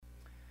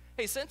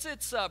Hey, since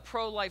it's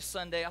Pro-Life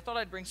Sunday, I thought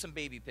I'd bring some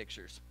baby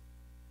pictures.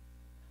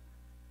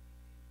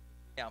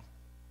 Yeah.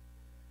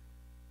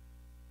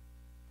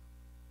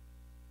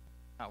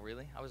 Oh,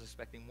 really? I was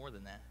expecting more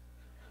than that.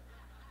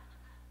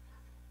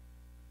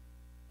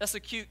 That's a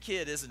cute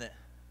kid, isn't it?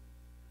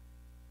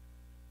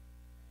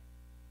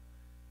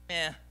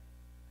 Yeah.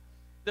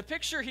 The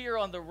picture here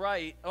on the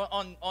right,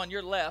 on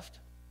your left,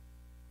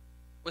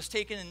 was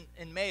taken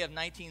in May of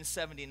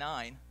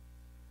 1979.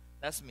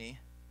 That's me.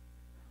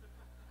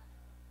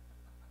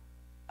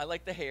 I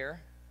like the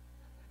hair.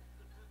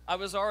 I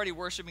was already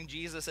worshiping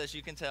Jesus, as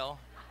you can tell.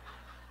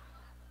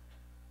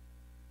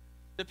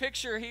 The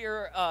picture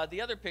here,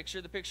 the other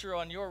picture, the picture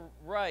on your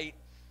right,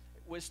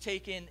 was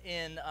taken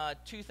in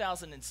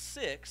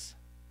 2006,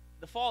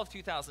 the fall of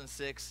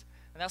 2006,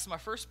 and that's my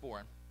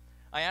firstborn.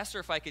 I asked her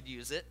if I could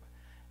use it,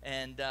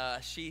 and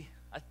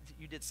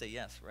you did say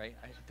yes, right?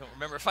 I don't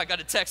remember if I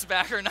got a text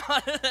back or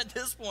not at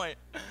this point.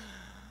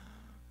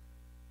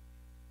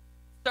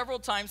 Several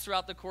times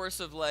throughout the course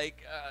of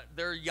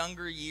their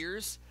younger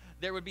years,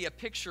 there would be a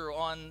picture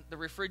on the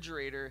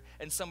refrigerator,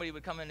 and somebody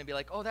would come in and be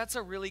like, "Oh, that's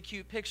a really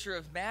cute picture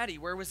of Maddie.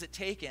 Where was it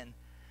taken?"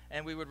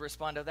 And we would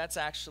respond, "Oh, that's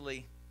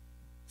actually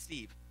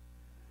Steve."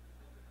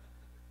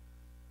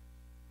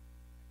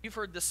 You've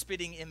heard the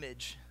spitting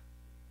image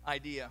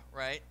idea,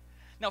 right?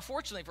 Now,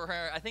 fortunately for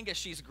her, I think as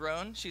she's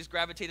grown, she's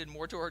gravitated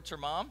more towards her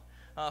mom,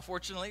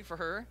 fortunately for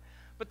her.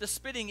 But the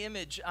spitting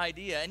image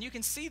idea, and you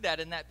can see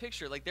that in that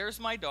picture. Like, there's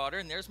my daughter,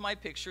 and there's my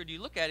picture. And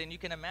you look at it, and you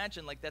can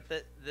imagine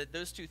that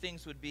those two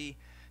things would be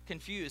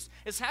confused.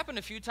 It's happened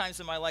a few times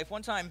in my life.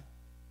 One time,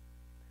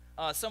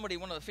 one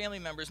of the family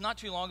members, not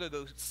too long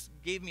ago,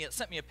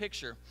 sent me a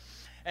picture.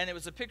 And it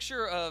was a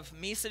picture of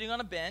me sitting on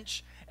a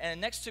bench,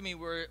 and next to me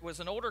was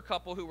an older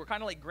couple who were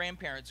kind of like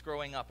grandparents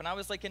growing up. And I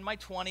was like in my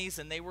 20s,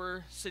 and they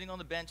were sitting on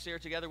the bench there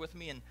together with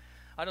me, and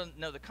I don't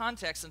know the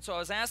context. And so I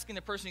was asking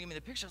the person to give me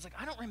the picture. I was like,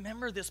 "I don't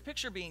remember this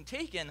picture being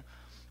taken.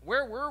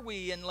 Where were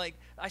we?" And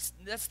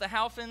that's the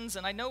Halfins,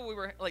 and I know we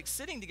were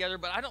sitting together,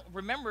 but I don't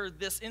remember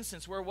this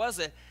instance. Where was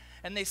it?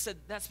 And they said,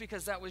 "That's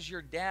because that was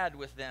your dad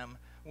with them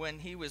when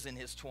he was in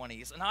his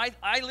 20s. And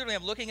I literally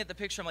am looking at the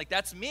picture. I'm like,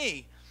 "That's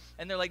me."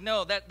 And they're like,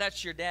 "No,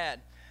 that's your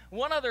dad."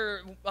 One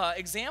other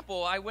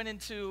example, we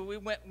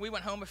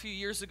went home a few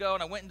years ago,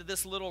 and I went into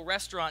this little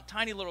restaurant,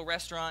 tiny little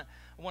restaurant.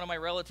 One of my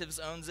relatives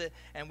owns it,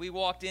 and we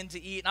walked in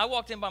to eat. And I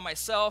walked in by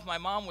myself. My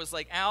mom was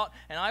out,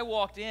 and I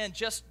walked in,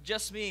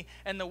 just me.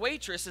 And the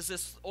waitress is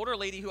this older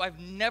lady who I've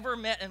never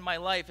met in my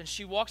life. And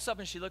she walks up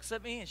and she looks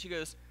at me and she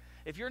goes,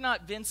 "If you're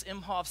not Vince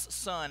Imhoff's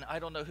son, I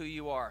don't know who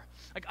you are."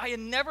 I had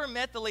never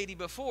met the lady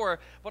before,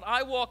 but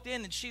I walked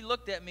in and she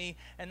looked at me,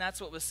 and that's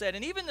what was said.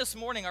 And even this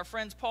morning, our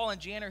friends Paul and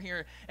Jan are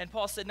here, and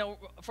Paul said, "No,"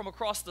 from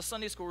across the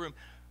Sunday school room,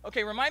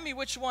 "Okay, remind me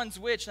which one's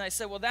which." And I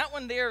said, "Well, that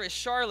one there is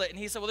Charlotte." And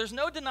he said, "Well, there's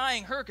no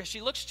denying her because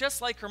she looks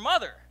just like her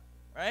mother,"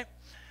 right?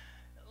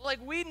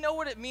 We know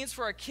what it means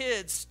for our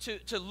kids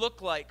to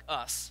look like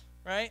us,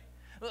 right?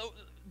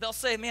 They'll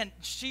say, "Man,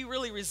 she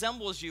really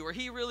resembles you," or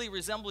 "He really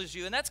resembles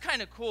you." And that's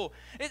kind of cool.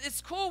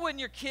 It's cool when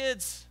your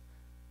kids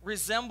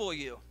resemble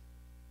you.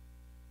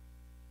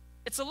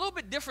 It's a little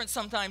bit different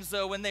sometimes,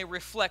 though, when they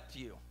reflect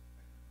you.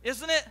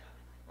 Isn't it?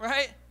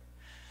 Right?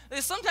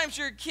 Sometimes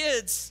your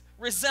kids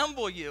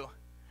resemble you.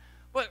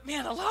 But,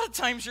 man, a lot of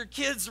times your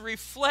kids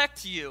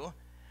reflect you,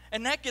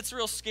 and that gets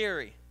real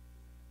scary.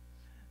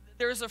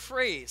 There's a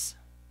phrase,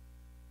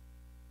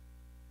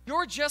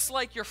 "You're just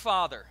like your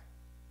father."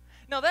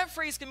 Now, that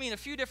phrase can mean a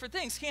few different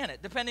things, can't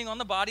it? Depending on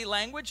the body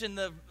language and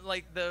the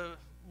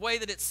way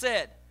that it's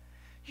said.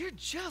 You're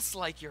just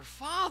like your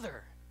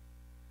father.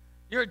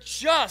 You're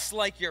just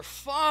like your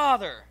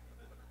father,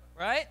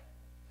 right?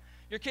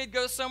 Your kid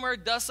goes somewhere,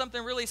 does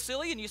something really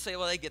silly, and you say,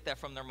 "Well, they get that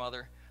from their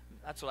mother."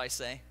 That's what I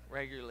say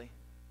regularly.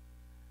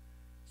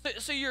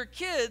 So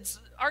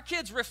our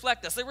kids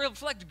reflect us. They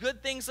reflect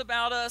good things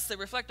about us. They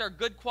reflect our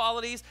good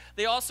qualities.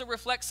 They also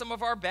reflect some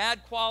of our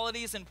bad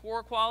qualities and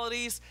poor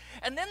qualities.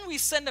 And then we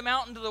send them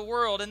out into the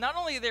world. And not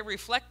only are they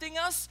reflecting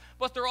us,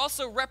 but they're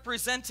also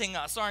representing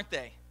us, aren't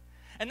they?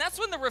 And that's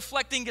when the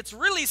reflecting gets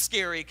really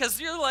scary, because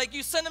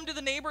you send them to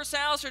the neighbor's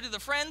house or to the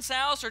friend's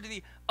house or to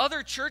the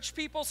other church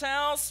people's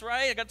house,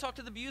 right? I got to talk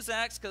to the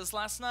Buzaks because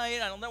last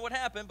night, I don't know what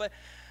happened, but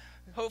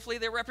hopefully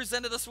they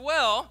represented us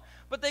well.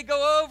 But they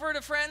go over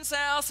to friend's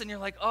house, and you're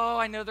like, "Oh,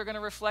 I know they're going to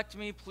reflect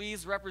me.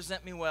 Please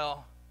represent me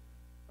well."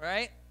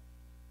 Right?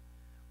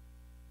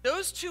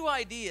 Those two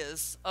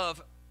ideas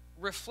of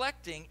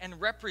reflecting and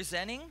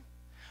representing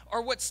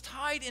are what's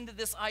tied into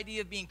this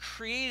idea of being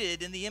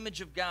created in the image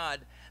of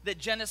God that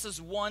Genesis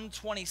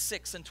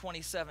 1:26 and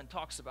 27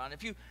 talks about. And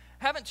if you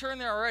haven't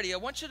turned there already, I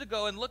want you to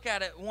go and look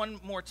at it one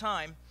more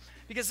time,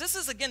 because this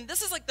is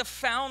like the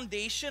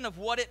foundation of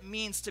what it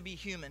means to be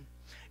human.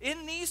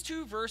 In these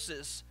two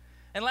verses,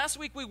 and last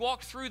week we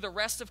walked through the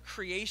rest of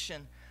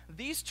creation,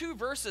 these two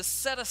verses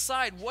set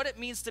aside what it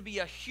means to be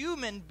a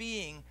human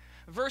being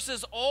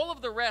versus all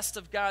of the rest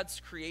of God's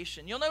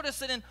creation. You'll notice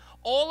that in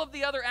all of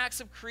the other acts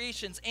of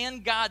creations,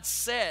 "and God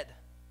said."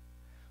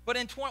 But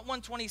in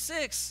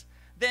 1:26,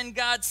 "then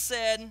God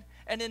said,"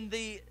 and in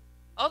the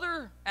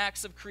other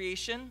acts of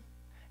creation.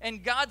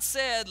 And God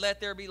said,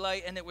 let there be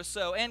light, and it was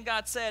so. And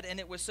God said, and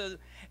it was so.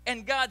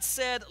 And God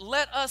said,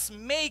 let us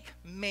make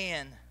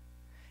man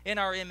in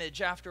our image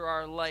after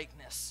our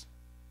likeness.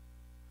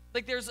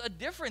 Like there's a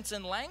difference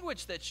in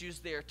language that's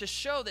used there to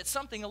show that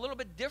something a little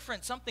bit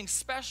different, something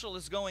special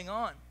is going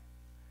on.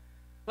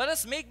 Let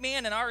us make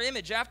man in our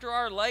image after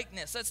our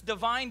likeness. That's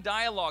divine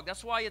dialogue.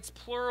 That's why it's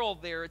plural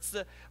there.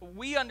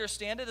 We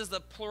understand it as the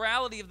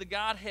plurality of the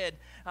Godhead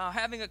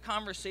having a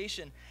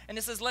conversation. And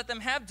it says, let them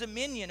have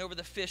dominion over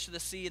the fish of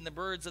the sea and the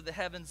birds of the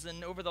heavens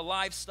and over the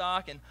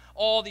livestock and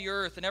all the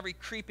earth and every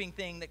creeping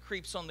thing that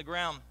creeps on the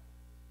ground.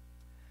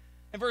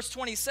 In verse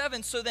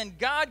 27, so then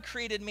God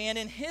created man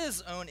in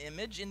his own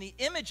image. In the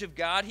image of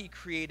God, he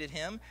created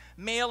him.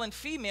 Male and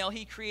female,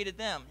 he created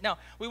them. Now,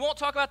 we won't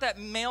talk about that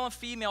male and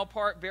female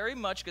part very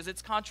much because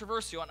it's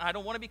controversial, and I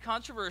don't want to be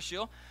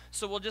controversial,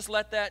 so we'll just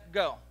let that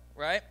go,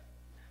 right?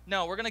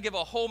 No, we're going to give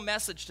a whole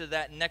message to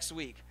that next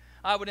week.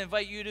 I would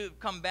invite you to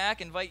come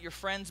back, invite your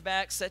friends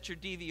back, set your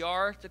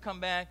DVR to come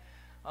back.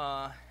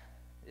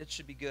 It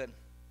should be good.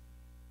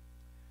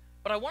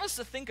 But I want us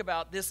to think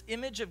about this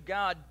image of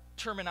God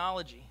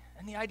terminology.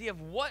 And the idea of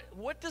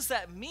what does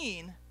that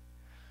mean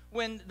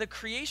when the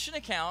creation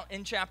account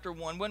in chapter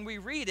 1, when we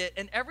read it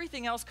and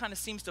everything else kind of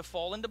seems to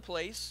fall into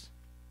place,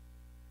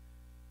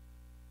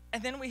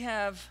 and then we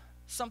have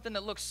something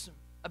that looks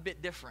a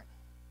bit different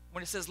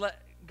when it says,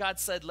 God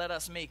said, let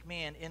us make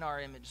man in our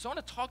image. So I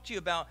want to talk to you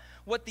about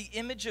what the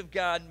image of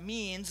God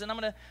means, and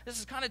this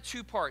is kind of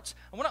two parts.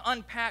 I want to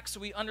unpack so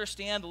we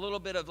understand a little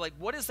bit of like,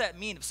 what does that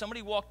mean? If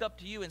somebody walked up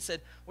to you and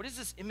said, what does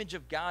this image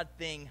of God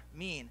thing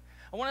mean?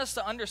 I want us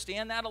to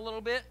understand that a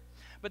little bit,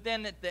 but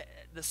then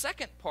the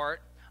second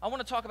part, I want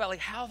to talk about like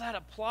how that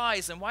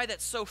applies and why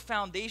that's so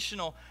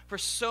foundational for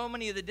so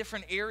many of the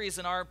different areas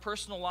in our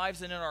personal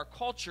lives and in our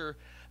culture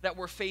that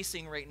we're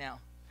facing right now.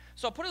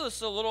 So I'll put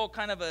this a little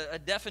kind of a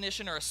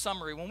definition or a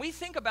summary. When we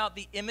think about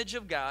the image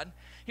of God,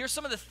 here's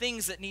some of the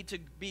things that need to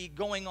be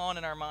going on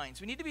in our minds.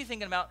 We need to be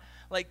thinking about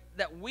like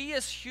that we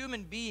as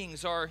human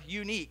beings are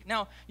unique.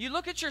 Now, you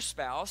look at your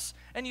spouse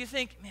and you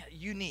think, man,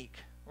 unique.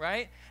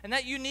 Right? And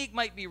that unique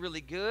might be really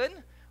good,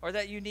 or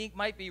that unique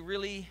might be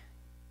really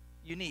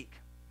unique.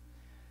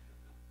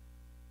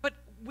 But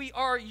we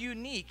are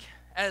unique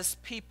as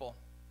people.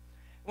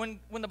 When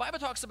the Bible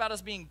talks about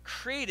us being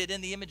created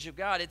in the image of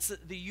God, it's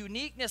the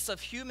uniqueness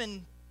of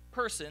human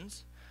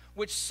persons,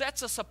 which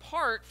sets us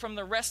apart from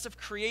the rest of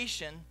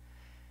creation.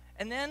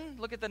 And then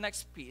look at the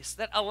next piece,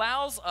 that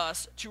allows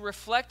us to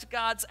reflect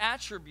God's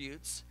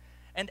attributes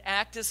and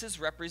act as his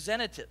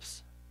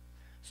representatives.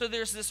 So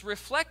there's this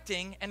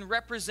reflecting and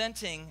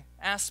representing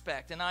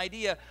aspect, an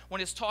idea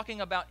when it's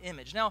talking about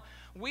image. Now,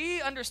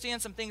 we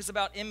understand some things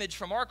about image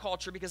from our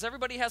culture because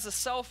everybody has a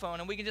cell phone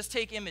and we can just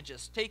take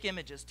images, take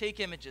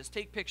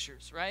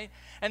pictures, right?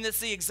 And it's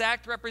the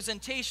exact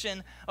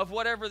representation of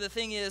whatever the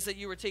thing is that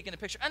you were taking a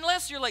picture.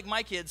 Unless you're like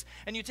my kids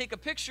and you take a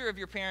picture of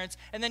your parents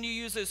and then you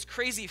use those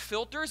crazy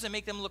filters and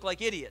make them look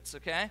like idiots,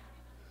 okay?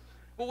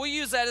 Well, we'll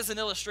use that as an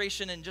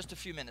illustration in just a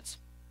few minutes.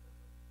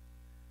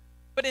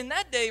 But in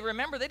that day,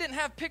 remember, they didn't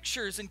have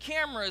pictures and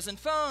cameras and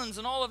phones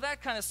and all of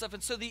that kind of stuff.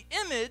 And so the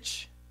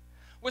image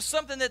was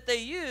something that they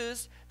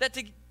used that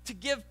to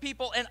give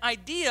people an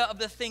idea of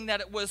the thing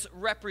that it was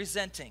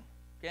representing,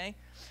 okay?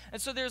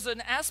 And so there's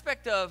an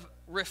aspect of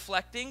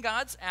reflecting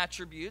God's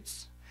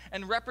attributes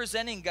and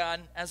representing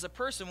God as a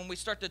person when we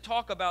start to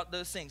talk about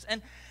those things.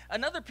 And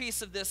another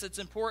piece of this that's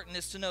important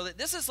is to know that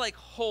this is like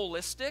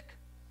holistic.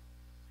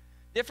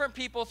 Different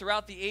people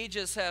throughout the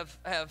ages have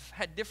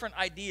had different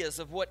ideas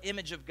of what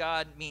image of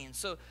God means.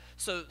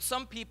 So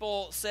some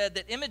people said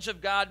that image of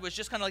God was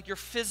just kind of like your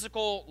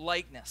physical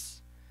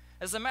likeness.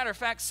 As a matter of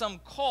fact, some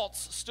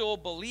cults still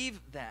believe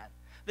that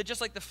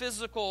just like the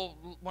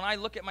physical, when I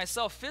look at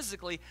myself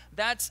physically,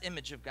 that's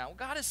image of God. Well,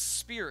 God is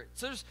spirit,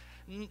 so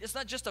it's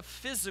not just a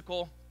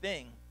physical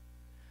thing.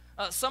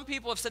 Some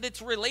people have said it's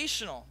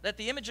relational, that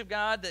the image of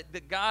God,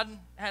 that God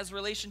has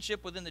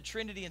relationship within the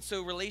Trinity, and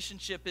so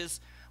relationship is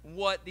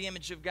what the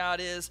image of God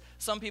is.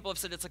 Some people have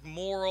said it's like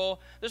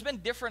moral. There's been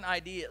different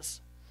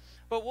ideas.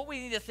 But what we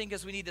need to think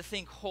is we need to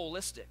think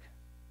holistic.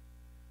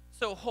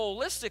 So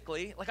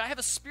holistically, like I have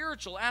a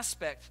spiritual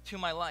aspect to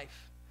my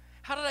life.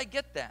 How did I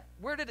get that?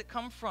 Where did it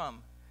come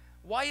from?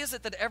 Why is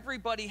it that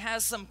everybody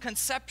has some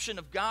conception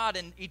of God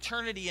and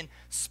eternity and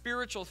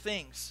spiritual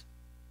things?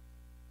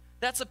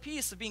 That's a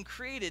piece of being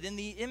created in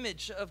the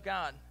image of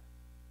God.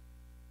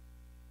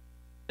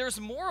 There's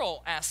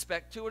moral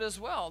aspect to it as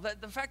well,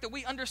 that the fact that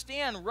we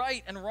understand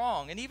right and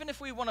wrong, and even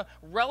if we want to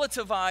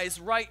relativize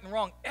right and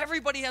wrong,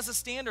 everybody has a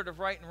standard of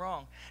right and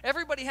wrong.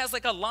 Everybody has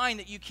like a line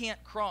that you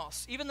can't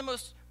cross. Even the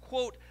most,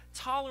 quote,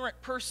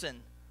 tolerant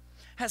person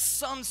has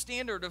some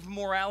standard of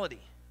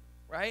morality,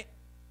 right?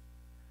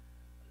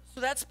 So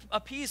that's a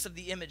piece of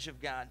the image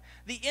of God.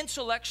 The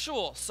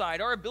intellectual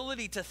side, our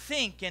ability to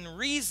think and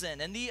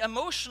reason, and the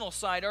emotional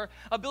side, our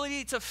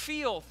ability to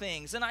feel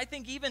things. And I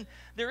think even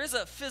there is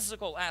a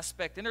physical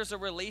aspect and there's a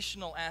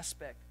relational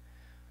aspect.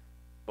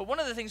 But one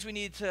of the things we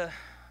need to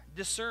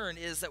discern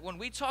is that when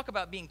we talk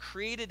about being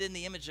created in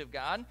the image of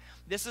God,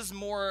 this is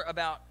more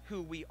about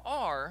who we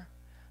are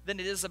than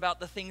it is about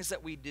the things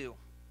that we do,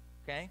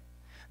 okay?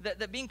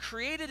 That being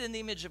created in the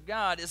image of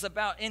God is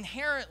about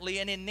inherently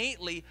and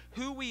innately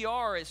who we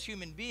are as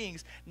human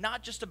beings,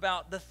 not just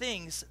about the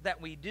things that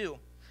we do.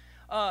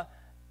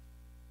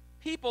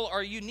 People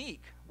are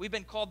unique. We've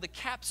been called the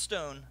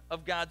capstone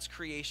of God's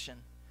creation.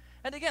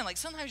 And again, like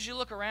sometimes you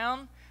look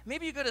around,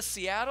 maybe you go to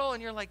Seattle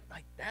and you're like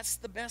that's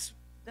the best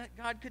that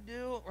God could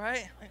do,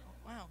 right? Like,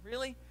 wow,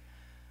 really?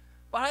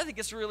 But I think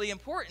it's really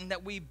important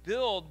that we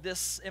build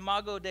this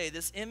Imago Dei,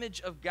 this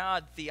image of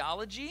God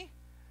theology,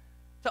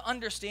 to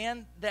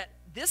understand that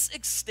this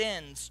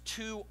extends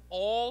to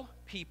all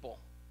people.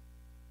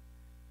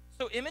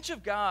 So image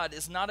of God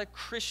is not a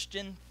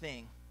Christian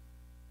thing.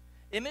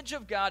 Image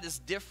of God is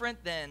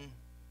different than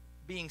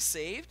being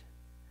saved.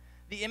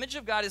 The image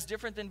of God is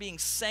different than being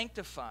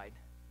sanctified.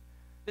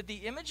 That the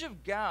image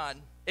of God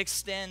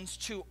extends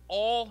to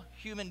all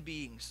human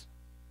beings.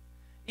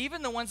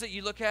 Even the ones that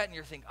you look at and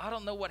you think, I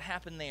don't know what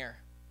happened there,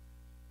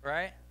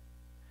 right?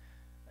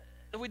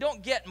 We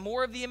don't get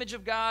more of the image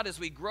of God as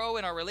we grow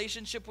in our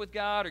relationship with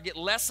God, or get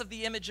less of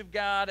the image of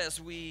God as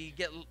we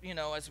get,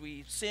 as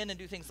we sin and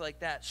do things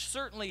like that.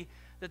 Certainly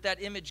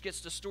that image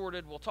gets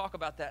distorted. We'll talk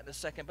about that in a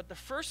second. But the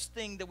first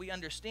thing that we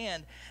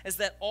understand is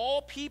that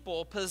all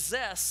people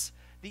possess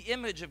the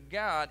image of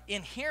God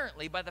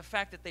inherently by the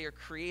fact that they are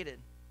created.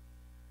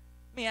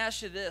 Let me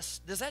ask you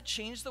this. Does that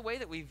change the way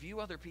that we view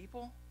other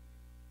people?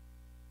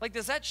 Like,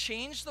 does that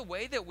change the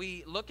way that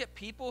we look at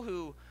people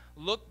who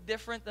look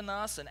different than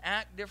us and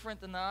act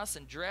different than us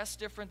and dress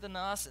different than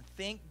us and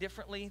think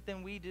differently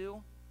than we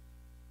do?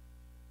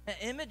 An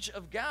image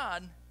of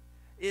God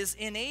is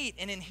innate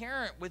and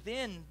inherent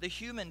within the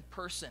human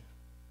person.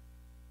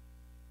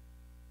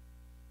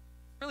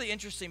 Really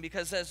interesting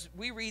because as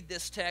we read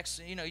this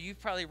text,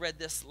 you've probably read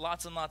this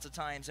lots and lots of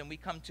times, and we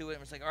come to it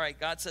and it's like, all right,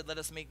 God said, let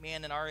us make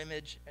man in our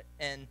image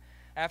and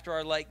after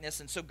our likeness,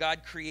 and so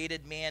God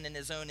created man in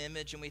his own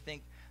image, and we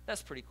think,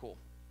 that's pretty cool.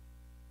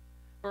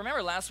 But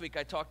remember last week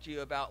I talked to you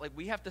about,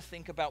 we have to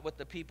think about what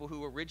the people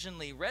who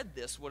originally read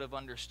this would have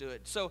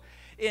understood. So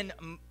in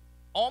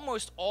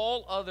almost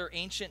all other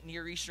ancient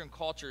Near Eastern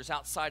cultures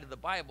outside of the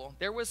Bible,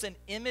 there was an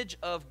image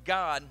of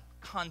God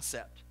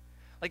concept.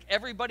 Like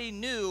everybody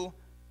knew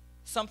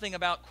something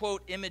about,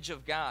 quote, image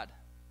of God.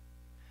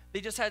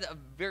 They just had a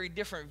very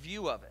different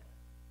view of it.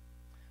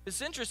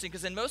 It's interesting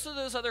because in most of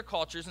those other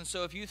cultures, and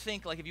so if you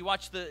think, if you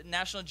watch the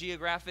National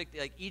Geographic,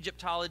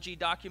 Egyptology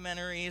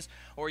documentaries,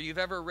 or you've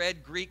ever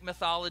read Greek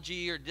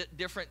mythology or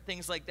different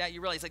things like that, you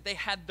realize, they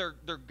had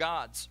their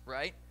gods,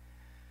 right?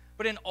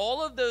 But in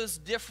all of those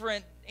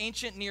different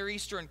ancient Near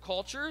Eastern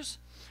cultures,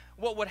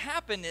 what would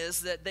happen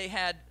is that they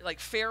had,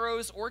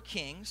 pharaohs or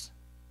kings,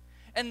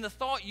 and the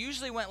thought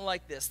usually went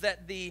like this,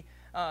 that the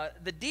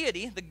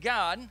deity, the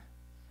god,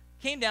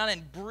 came down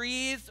and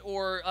breathed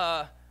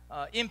or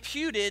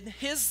imputed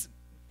his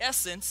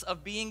essence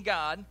of being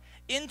God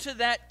into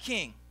that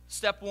king,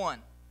 step one.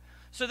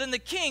 So then the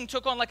king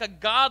took on a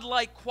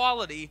godlike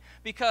quality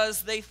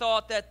because they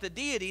thought that the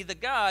deity, the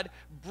God,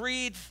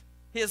 breathed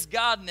his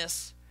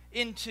godness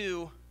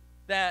into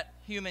that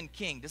human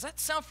king. Does that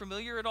sound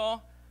familiar at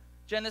all?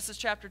 Genesis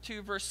chapter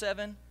 2, verse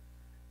 7.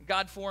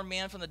 God formed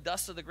man from the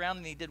dust of the ground,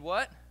 and he did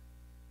what?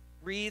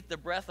 Breathed the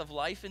breath of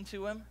life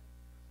into him.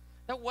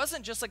 That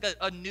wasn't just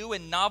a new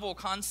and novel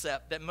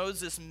concept that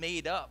Moses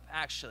made up,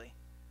 actually.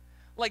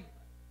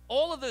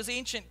 All of those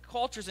ancient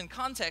cultures and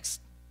contexts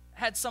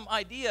had some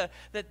idea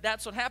that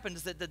that's what happened,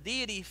 is that the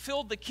deity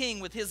filled the king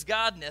with his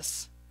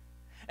godness.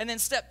 And then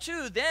step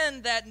two,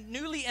 then that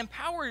newly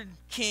empowered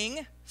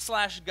king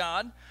 /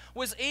 God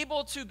was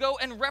able to go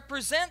and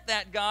represent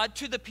that God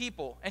to the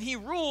people. And he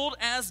ruled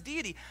as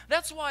deity.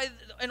 That's why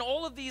in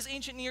all of these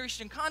ancient Near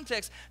Eastern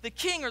contexts, the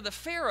king or the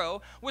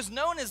pharaoh was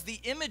known as the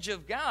image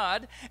of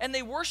God, and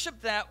they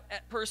worshiped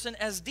that person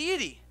as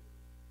deity.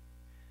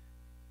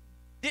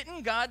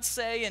 Didn't God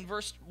say in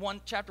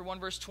chapter 1,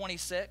 verse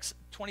 26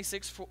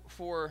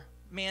 for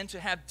man to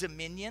have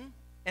dominion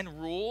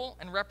and rule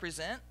and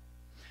represent?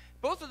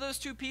 Both of those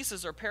two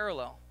pieces are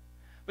parallel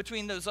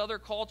between those other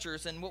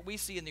cultures and what we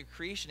see in the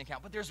creation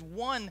account. But there's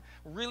one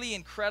really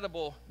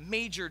incredible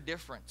major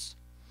difference.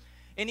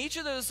 In each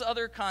of those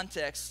other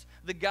contexts,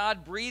 the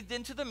God breathed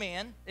into the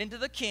man, into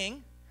the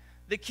king.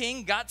 The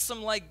king got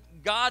some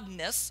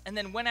godness and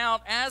then went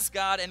out as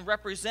God and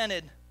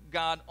represented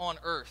God on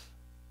earth.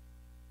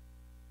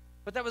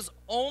 But that was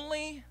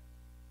only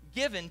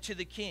given to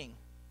the king.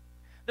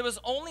 There was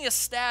only a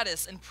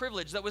status and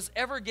privilege that was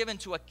ever given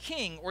to a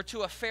king or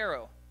to a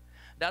pharaoh.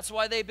 That's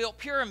why they built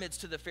pyramids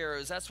to the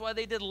pharaohs. That's why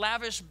they did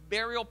lavish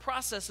burial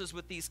processes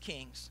with these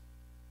kings.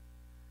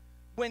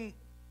 When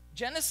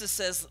Genesis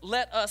says,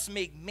 let us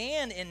make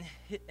man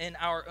in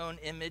our own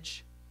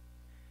image,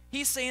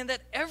 he's saying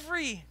that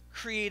every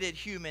created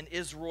human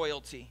is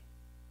royalty,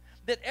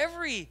 that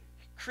every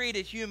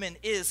created human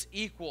is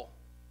equal.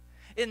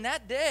 In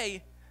that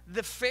day,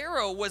 the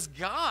Pharaoh was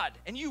God,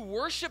 and you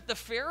worshiped the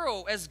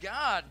Pharaoh as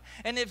God.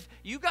 And if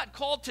you got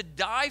called to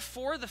die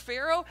for the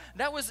Pharaoh,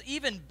 that was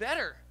even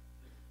better.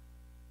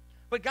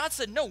 But God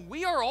said, no,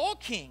 we are all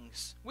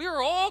kings. We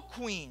are all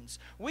queens.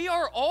 We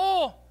are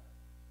all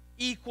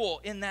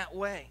equal in that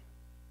way.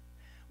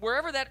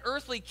 Wherever that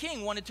earthly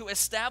king wanted to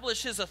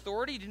establish his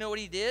authority, do you know what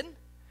he did?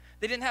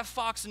 They didn't have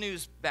Fox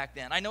News back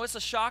then. I know it's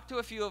a shock to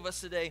a few of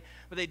us today,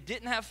 but they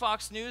didn't have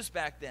Fox News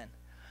back then.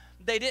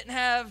 They didn't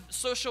have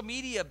social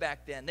media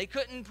back then. They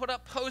couldn't put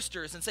up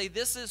posters and say,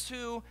 this is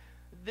who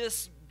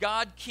this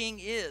God King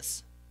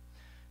is.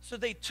 So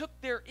they took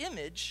their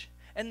image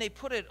and they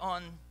put it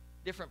on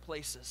different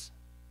places.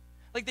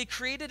 Like they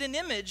created an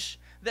image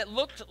that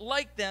looked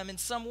like them in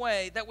some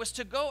way, that was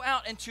to go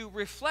out and to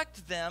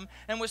reflect them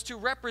and was to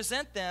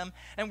represent them.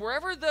 And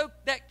wherever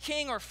that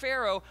king or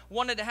Pharaoh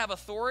wanted to have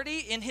authority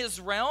in his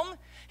realm,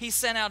 he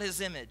sent out his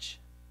image.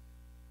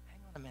 Hang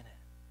on a minute.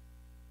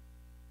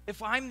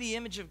 If I'm the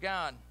image of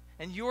God,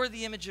 and you're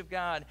the image of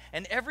God,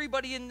 and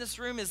everybody in this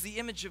room is the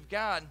image of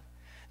God,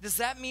 does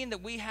that mean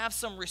that we have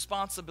some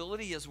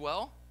responsibility as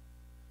well?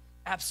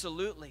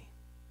 Absolutely.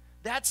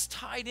 That's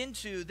tied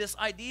into this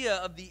idea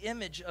of the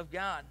image of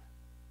God.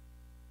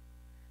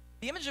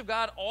 The image of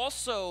God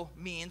also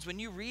means, when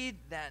you read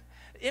that,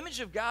 the image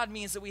of God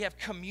means that we have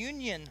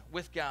communion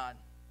with God.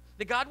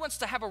 That God wants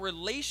to have a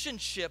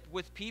relationship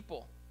with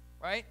people,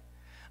 right?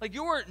 Like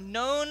you are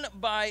known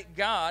by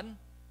God.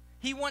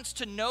 He wants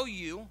to know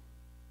you,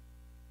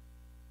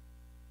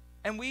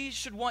 and we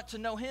should want to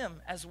know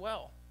him as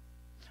well.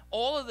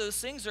 All of those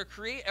things are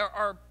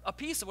a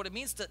piece of what it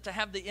means to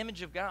have the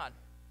image of God.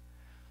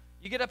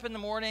 You get up in the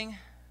morning,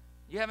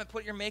 you haven't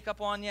put your makeup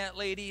on yet,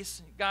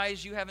 ladies.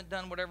 Guys, you haven't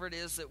done whatever it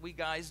is that we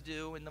guys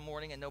do in the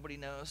morning and nobody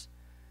knows.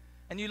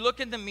 And you look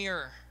in the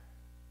mirror,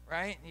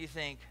 right? And you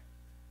think,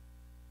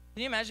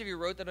 can you imagine if you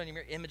wrote that on your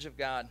mirror, image of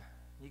God?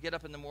 You get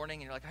up in the morning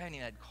and you're like, I haven't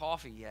even had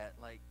coffee yet,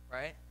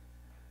 right?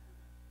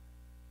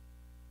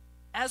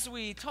 As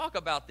we talk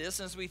about this,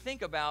 as we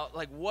think about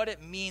like what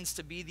it means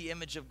to be the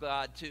image of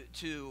God,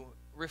 to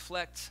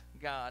reflect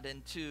God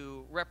and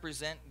to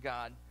represent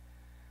God,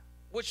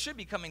 what should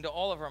be coming to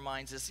all of our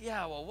minds is,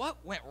 yeah, well,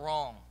 what went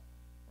wrong,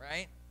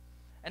 right?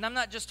 And I'm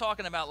not just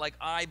talking about like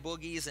eye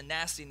boogies and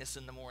nastiness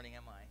in the morning,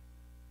 am I?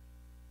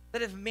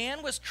 That if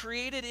man was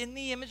created in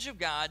the image of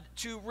God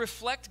to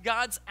reflect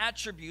God's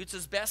attributes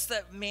as best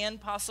that man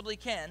possibly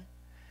can,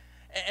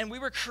 and we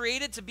were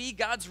created to be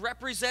God's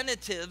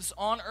representatives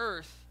on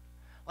earth,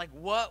 like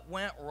what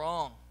went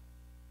wrong?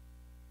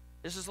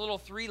 There's this little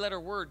 3-letter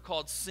word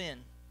called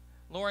sin.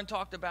 Lauren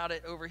talked about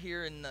it over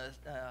here in the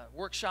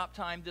workshop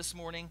time this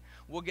morning.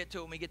 We'll get to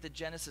it when we get to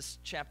Genesis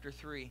chapter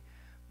 3.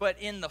 But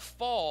in the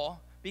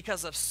fall,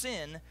 because of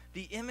sin,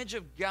 the image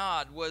of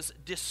God was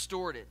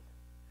distorted.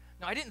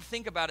 Now, I didn't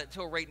think about it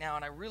till right now,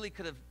 and I really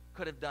could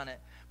have done it.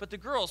 But the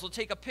girls will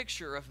take a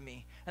picture of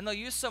me, and they'll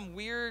use some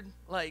weird,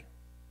 like,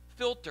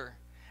 filter,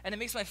 and it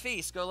makes my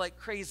face go like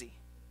crazy.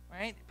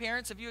 Right?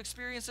 Parents, have you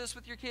experienced this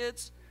with your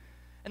kids?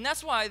 And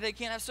that's why they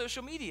can't have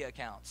social media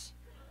accounts.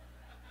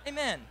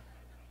 Amen.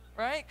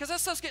 Right? Because that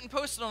stuff's getting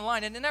posted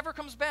online and it never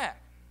comes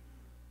back.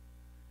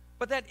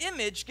 But that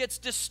image gets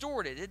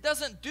distorted. It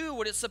doesn't do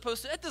what it's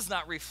supposed to. It does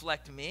not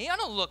reflect me. I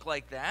don't look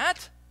like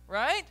that.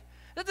 Right?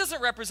 That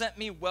doesn't represent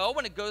me well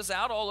when it goes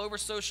out all over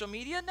social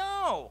media.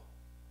 No.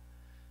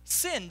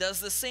 Sin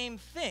does the same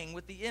thing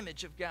with the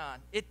image of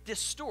God. It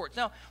distorts.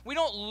 Now, we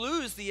don't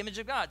lose the image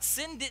of God.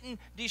 Sin didn't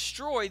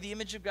destroy the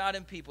image of God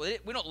in people.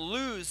 We don't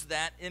lose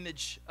that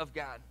image of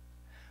God.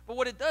 But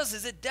what it does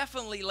is it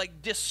definitely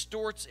like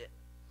distorts it.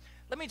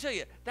 Let me tell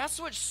you, that's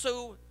what's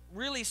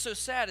really so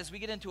sad as we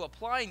get into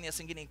applying this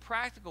and getting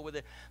practical with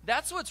it.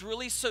 That's what's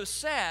really so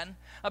sad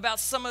about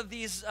some of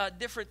these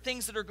different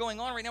things that are going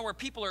on right now, where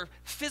people are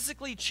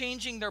physically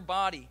changing their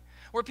body,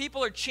 where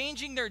people are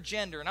changing their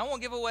gender. And I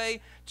won't give away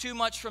too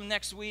much from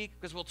next week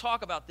because we'll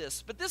talk about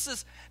this. But this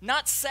is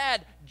not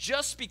sad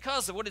just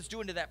because of what it's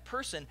doing to that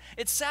person.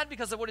 It's sad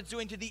because of what it's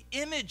doing to the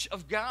image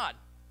of God.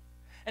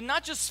 And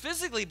not just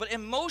physically, but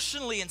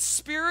emotionally and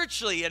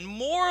spiritually and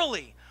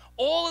morally.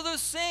 All of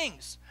those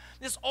things.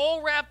 It's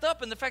all wrapped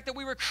up in the fact that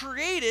we were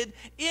created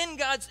in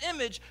God's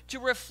image to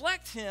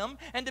reflect him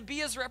and to be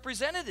his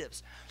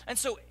representatives. And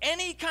so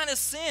any kind of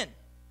sin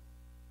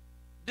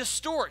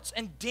distorts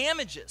and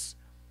damages.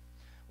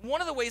 One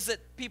of the ways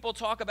that people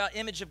talk about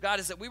image of God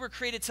is that we were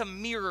created to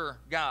mirror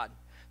God.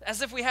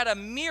 As if we had a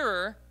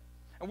mirror,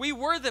 and we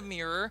were the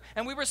mirror,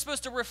 and we were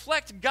supposed to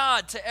reflect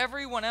God to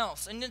everyone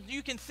else. And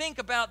you can think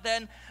about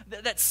then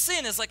that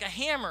sin is like a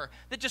hammer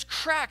that just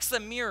cracks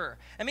the mirror.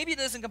 And maybe it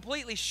doesn't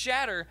completely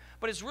shatter,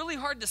 but it's really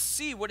hard to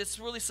see what it's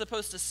really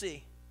supposed to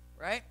see,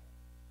 right?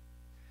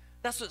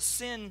 That's what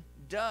sin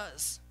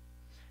does.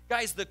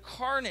 Guys, the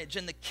carnage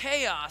and the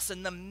chaos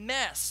and the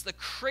mess, the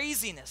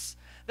craziness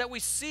that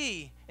we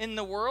see in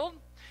the world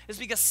is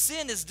because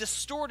sin is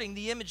distorting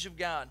the image of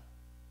God.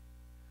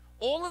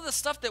 All of the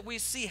stuff that we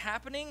see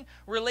happening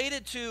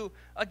related to,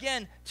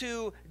 again,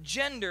 to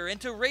gender and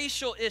to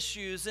racial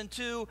issues and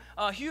to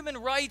human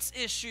rights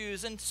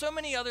issues and so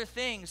many other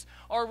things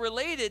are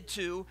related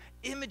to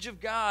image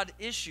of God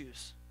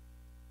issues.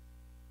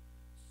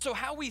 So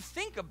how we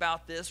think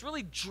about this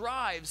really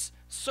drives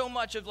so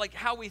much of like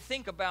how we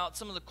think about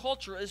some of the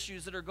cultural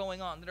issues that are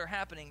going on, that are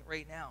happening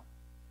right now.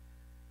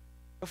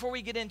 Before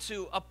we get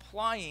into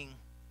applying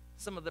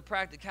some of the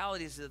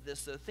practicalities of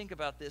this, though, think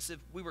about this. If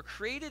we were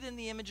created in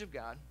the image of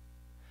God,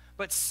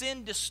 but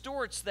sin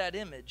distorts that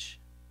image,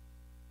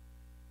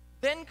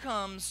 then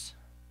comes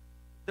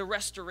the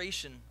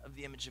restoration of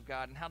the image of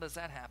God. And how does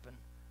that happen?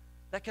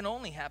 That can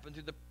only happen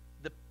through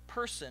the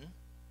person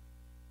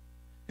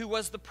who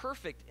was the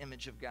perfect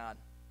image of God,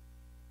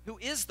 who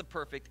is the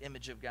perfect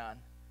image of God,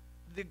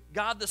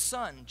 God the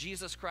Son,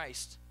 Jesus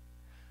Christ,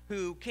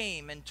 who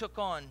came and took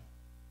on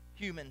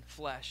human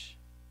flesh.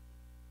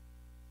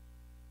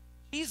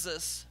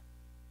 Jesus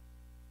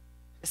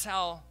is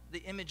how the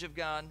image of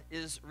God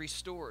is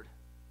restored.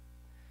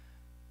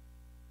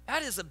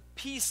 That is a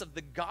piece of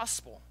the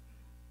gospel.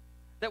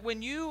 That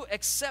when you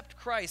accept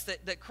Christ,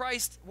 that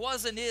Christ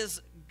was and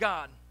is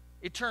God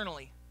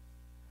eternally,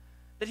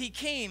 that he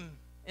came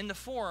in the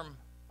form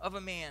of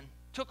a man,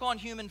 took on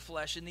human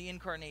flesh in the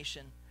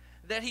incarnation,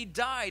 that he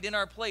died in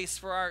our place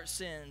for our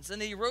sins,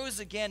 and he rose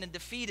again and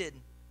defeated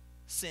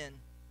sin.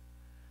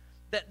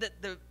 That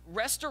the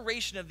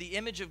restoration of the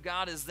image of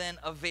God is then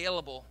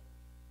available.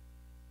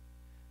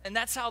 And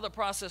that's how the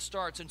process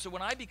starts. And so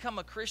when I become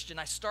a Christian,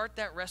 I start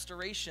that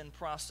restoration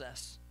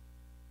process.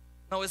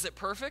 Now, is it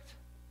perfect?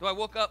 Do I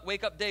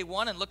wake up day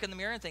one and look in the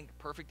mirror and think,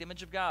 perfect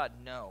image of God?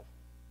 No,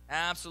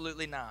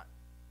 absolutely not,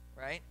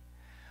 right?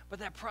 But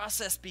that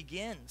process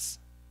begins.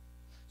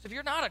 So if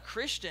you're not a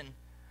Christian,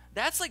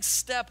 that's like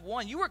step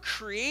one. You were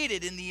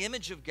created in the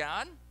image of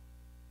God.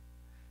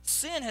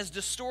 Sin has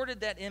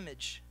distorted that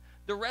image.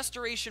 The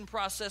restoration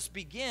process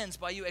begins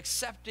by you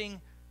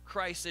accepting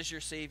Christ as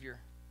your Savior.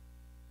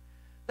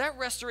 That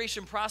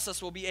restoration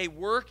process will be a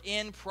work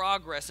in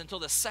progress until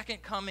the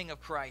second coming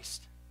of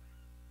Christ,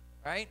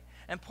 right?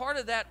 And part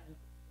of that,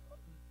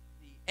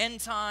 the end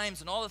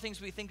times and all the things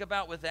we think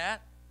about with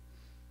that,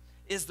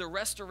 is the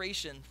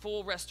restoration,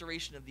 full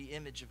restoration of the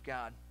image of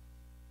God.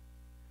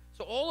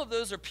 So all of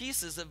those are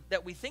pieces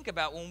that we think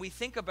about when we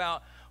think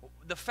about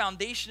the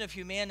foundation of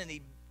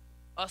humanity,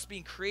 us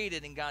being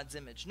created in God's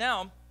image.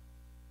 Now,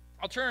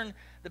 I'll turn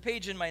the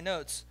page in my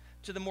notes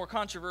to the more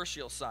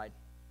controversial side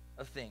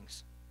of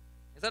things.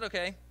 Is that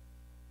okay?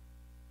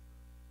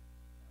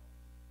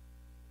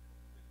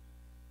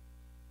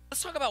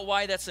 Let's talk about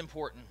why that's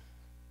important.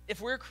 If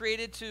we're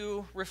created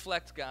to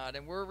reflect God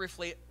and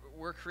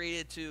we're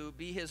created to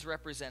be his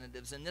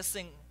representatives, and this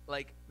thing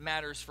like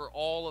matters for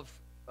all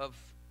of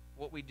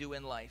what we do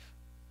in life.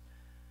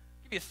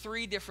 I'll give you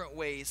 3 different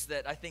ways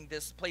that I think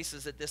this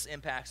places that this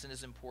impacts and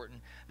is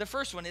important. The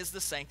first one is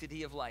the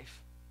sanctity of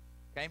life.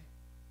 Okay?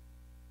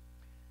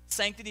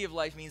 Sanctity of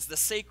life means the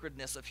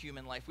sacredness of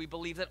human life. We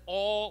believe that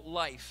all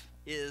life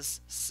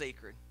is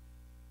sacred.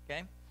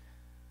 Okay?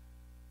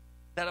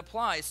 That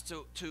applies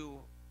to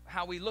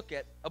how we look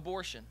at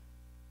abortion.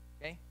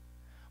 Okay?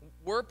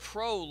 We're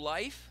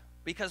pro-life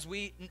because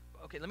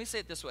let me say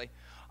it this way.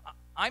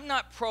 I'm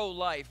not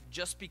pro-life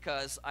just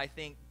because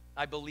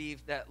I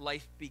believe that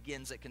life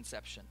begins at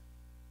conception.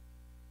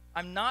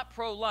 I'm not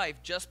pro-life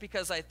just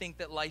because I think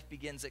that life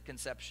begins at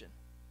conception.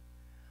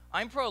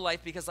 I'm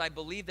pro-life because I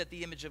believe that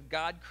the image of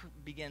God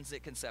begins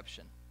at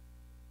conception.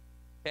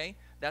 Okay?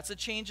 That's a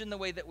change in the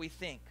way that we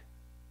think.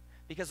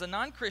 Because a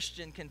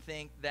non-Christian can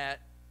think that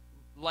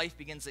life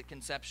begins at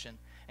conception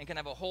and can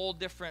have a whole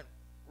different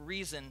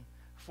reason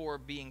for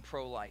being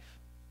pro-life.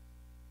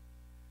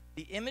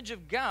 The image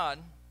of God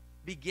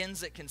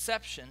begins at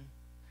conception.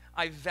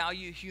 I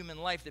value human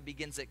life that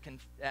begins at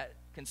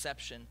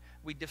conception.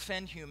 We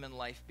defend human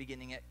life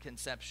beginning at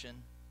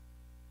conception.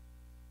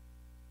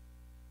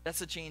 That's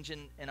a change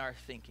in our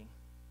thinking.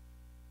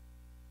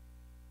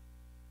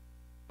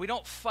 We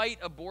don't fight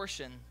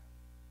abortion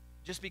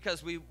just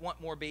because we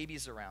want more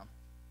babies around.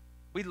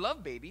 We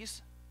love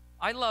babies.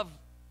 I love,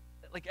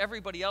 like,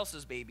 everybody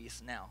else's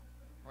babies now,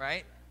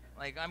 right?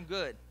 Like, I'm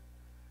good.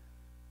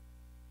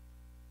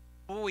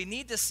 What we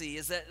need to see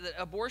is that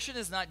abortion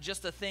is not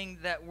just a thing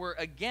that we're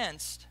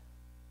against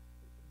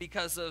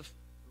because of,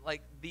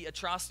 like, the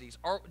atrocities.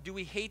 Do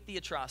we hate the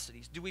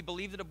atrocities? Do we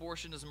believe that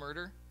abortion is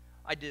murder?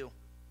 I do.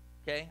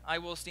 Okay? I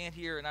will stand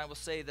here and I will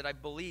say that I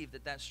believe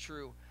that that's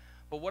true.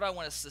 But what I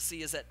want us to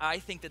see is that I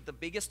think that the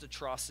biggest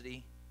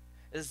atrocity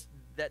is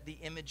that the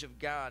image of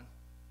God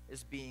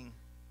is being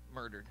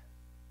murdered.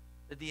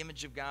 That the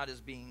image of God is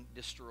being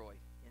destroyed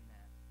in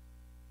that.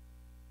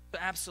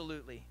 But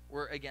absolutely,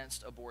 we're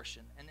against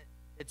abortion. And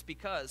it's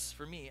because,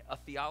 for me, a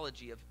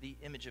theology of the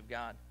image of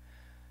God.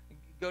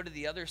 Go to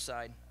the other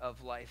side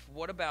of life.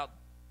 What about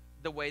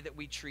the way that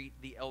we treat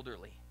the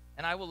elderly?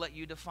 And I will let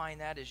you define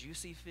that as you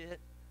see fit,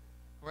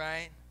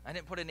 right? I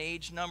didn't put an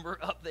age number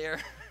up there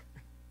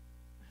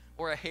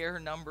or a hair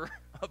number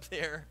up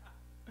there,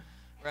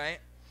 right?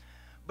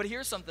 But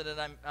here's something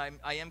that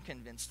I am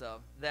convinced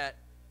of, that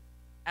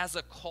as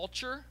a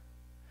culture,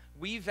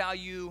 we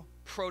value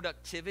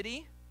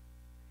productivity.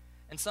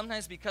 And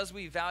sometimes because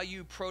we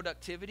value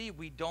productivity,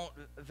 we don't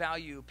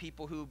value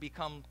people who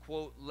become,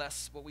 quote,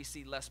 what we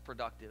see less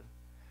productive.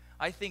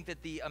 I think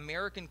that the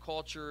American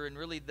culture and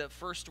really the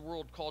first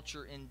world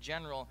culture in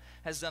general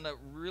has done a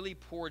really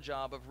poor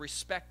job of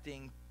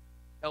respecting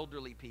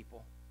elderly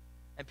people.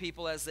 And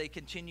people as they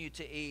continue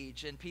to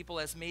age, and people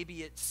as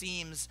maybe it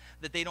seems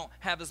that they don't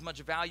have as much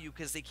value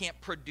because they can't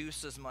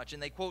produce as much,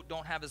 and they, quote,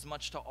 don't have as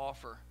much to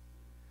offer.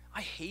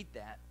 I hate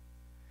that.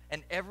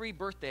 And every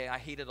birthday I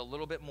hate it a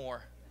little bit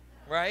more.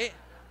 Right?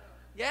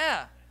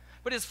 Yeah.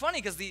 But it's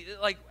funny because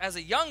as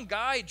a young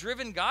guy,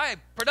 driven guy,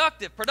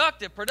 productive.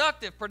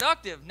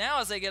 Now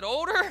as I get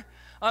older,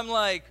 I'm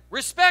like,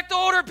 respect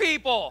older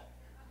people.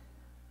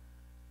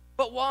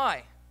 But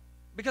why?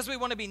 Because we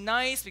want to be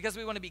nice, because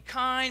we want to be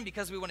kind,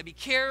 because we want to be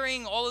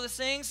caring, all of those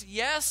things?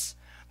 Yes.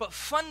 But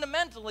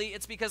fundamentally,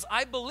 it's because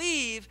I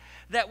believe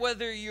that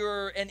whether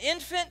you're an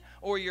infant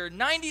or you're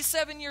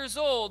 97 years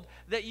old,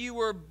 that you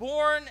were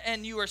born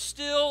and you are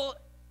still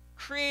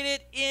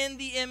created in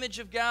the image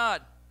of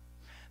God.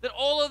 That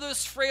all of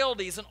those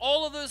frailties and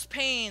all of those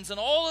pains and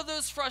all of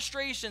those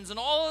frustrations and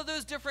all of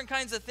those different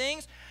kinds of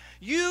things,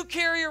 you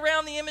carry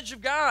around the image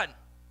of God.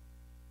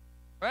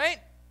 Right?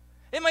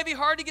 It might be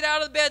hard to get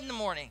out of bed in the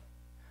morning,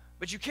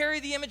 but you carry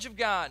the image of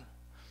God.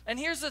 And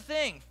here's the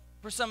thing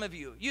for some of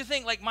you. You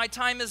think like my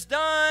time is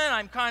done,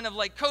 I'm kind of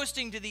like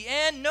coasting to the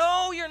end.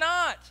 No, you're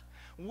not.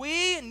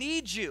 We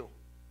need you.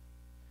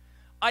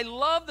 I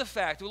love the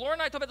fact, Laura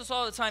and I talk about this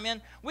all the time,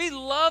 man. We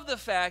love the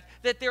fact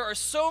that there are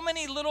so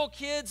many little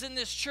kids in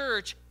this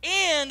church,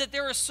 and that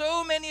there are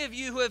so many of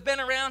you who have been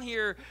around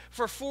here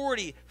for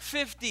 40,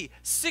 50,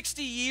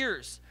 60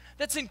 years.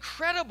 That's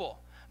incredible,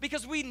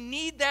 because we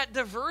need that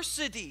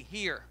diversity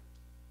here.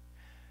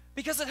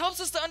 Because it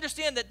helps us to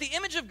understand that the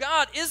image of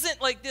God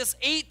isn't like this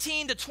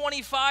 18 to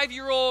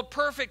 25-year-old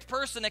perfect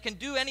person that can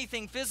do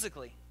anything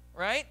physically,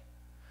 right?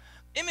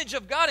 Image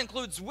of God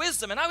includes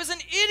wisdom, and I was an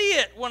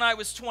idiot when I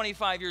was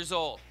 25 years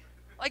old.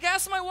 Like,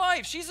 ask my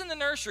wife. She's in the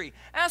nursery.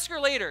 Ask her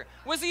later.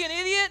 Was he an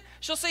idiot?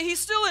 She'll say he's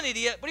still an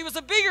idiot, but he was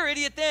a bigger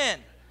idiot then.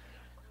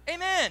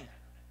 Amen.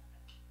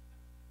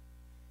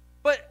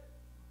 But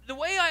the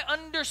way I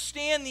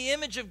understand the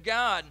image of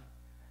God,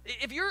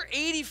 if you're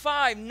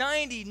 85,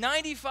 90,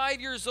 95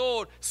 years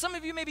old, some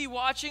of you may be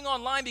watching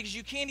online because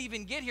you can't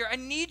even get here. I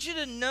need you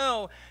to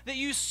know that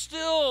you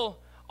still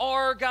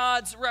are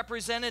God's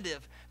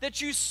representative,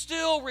 that you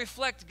still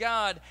reflect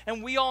God,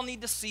 and we all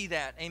need to see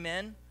that.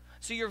 Amen?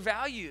 So you're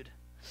valued.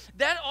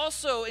 That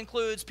also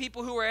includes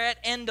people who are at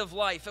end of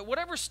life, at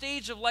whatever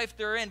stage of life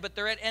they're in, but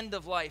they're at end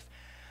of life.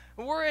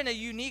 We're in a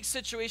unique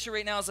situation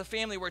right now as a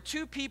family where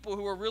two people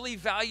who are really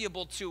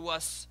valuable to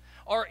us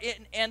are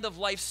in end of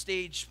life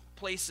stage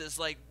places,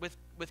 like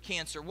with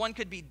cancer. One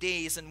could be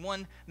days and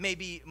one may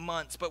be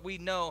months, but we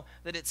know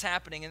that it's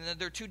happening. And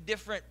they're two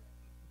different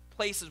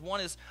places.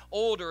 One is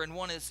older and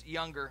one is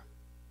younger.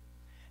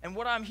 And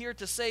what I'm here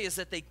to say is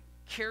that they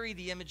carry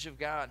the image of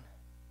God.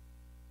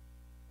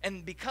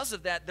 And because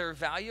of that, they're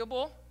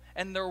valuable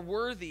and they're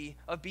worthy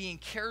of being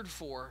cared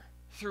for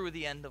through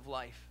the end of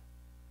life.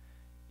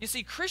 You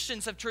see,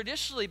 Christians have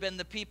traditionally been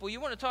the people, you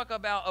want to talk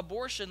about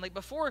abortion, like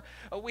before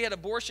we had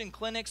abortion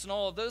clinics and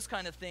all of those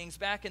kind of things,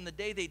 back in the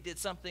day they did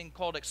something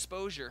called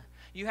exposure.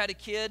 You had a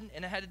kid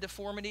and it had a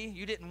deformity,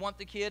 you didn't want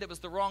the kid, it was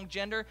the wrong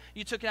gender,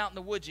 you took it out in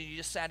the woods and you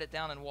just sat it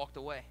down and walked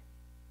away.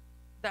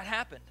 That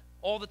happened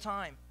all the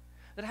time.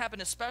 That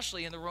happened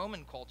especially in the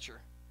Roman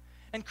culture.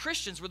 And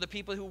Christians were the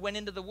people who went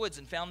into the woods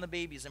and found the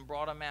babies and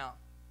brought them out.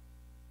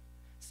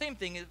 Same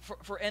thing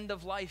for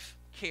end-of-life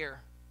care.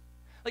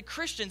 Like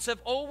Christians have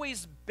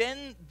always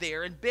been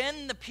there and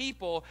been the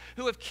people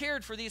who have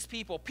cared for these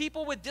people.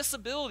 People with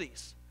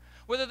disabilities,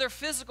 whether they're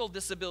physical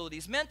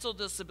disabilities, mental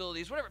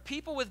disabilities, whatever,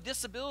 people with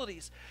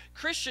disabilities.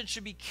 Christians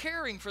should be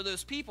caring for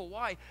those people.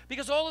 Why?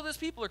 Because all of those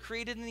people are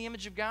created in the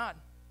image of God.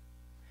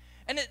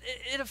 And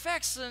it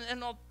affects,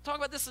 and I'll talk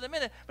about this in a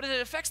minute, but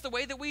it affects the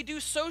way that we do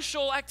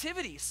social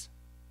activities.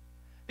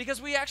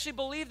 Because we actually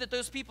believe that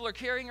those people are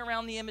carrying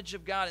around the image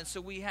of God, and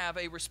so we have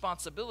a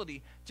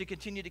responsibility to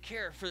continue to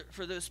care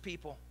for those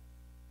people.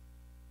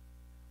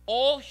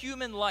 All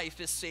human life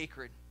is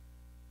sacred.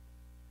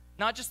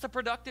 Not just the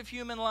productive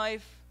human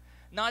life,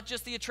 not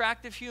just the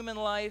attractive human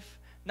life,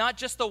 not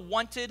just the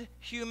wanted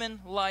human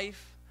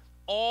life.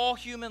 All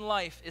human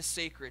life is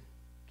sacred,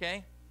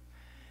 okay?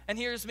 And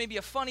here's maybe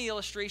a funny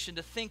illustration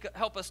to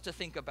help us to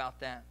think about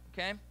that,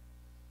 okay?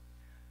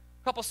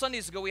 A couple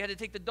Sundays ago, we had to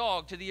take the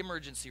dog to the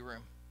emergency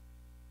room.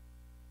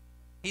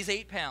 He's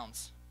 8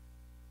 pounds.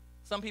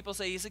 Some people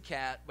say he's a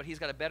cat, but he's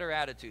got a better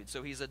attitude,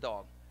 so he's a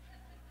dog.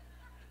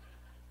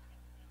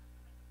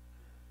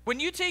 When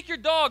you take your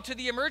dog to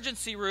the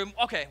emergency room,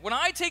 okay, when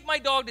I take my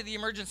dog to the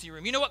emergency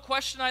room, you know what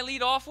question I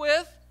lead off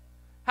with?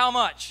 How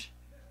much?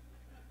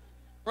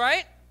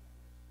 Right?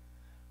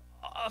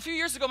 A few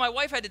years ago, my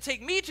wife had to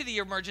take me to the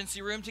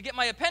emergency room to get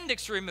my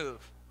appendix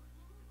removed.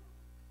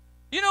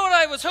 You know what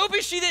I was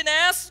hoping she didn't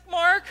ask,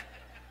 Mark?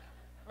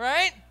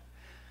 right?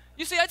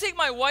 You see, I take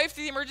my wife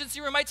to the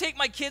emergency room. I take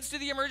my kids to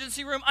the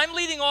emergency room. I'm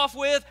leading off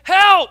with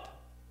help,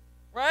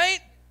 right?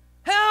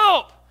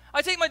 Help.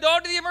 I take my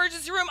dog to the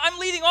emergency room. I'm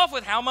leading off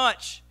with how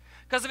much?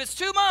 Because if it's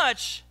too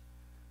much,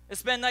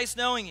 it's been nice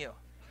knowing you.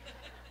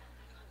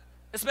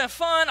 It's been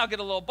fun. I'll get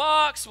a little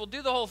box. We'll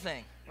do the whole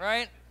thing,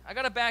 right? I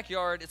got a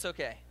backyard. It's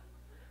okay.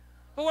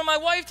 But when my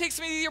wife takes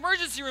me to the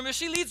emergency room, if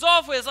she leads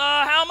off with,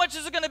 how much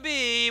is it going to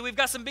be? We've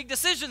got some big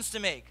decisions to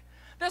make.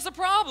 That's a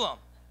problem.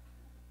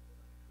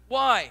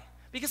 Why?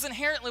 Because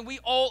inherently we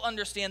all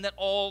understand that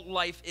all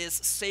life is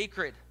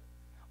sacred.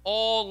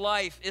 All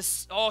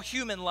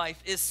human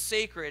life is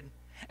sacred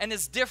and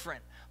is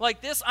different.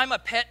 Like this, I'm a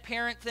pet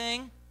parent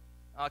thing.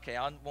 Okay,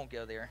 I won't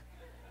go there.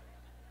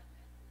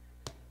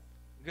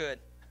 Good.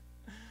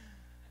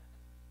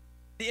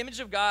 The image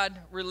of God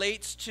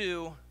relates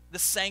to the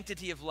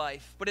sanctity of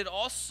life, but it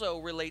also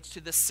relates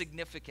to the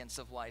significance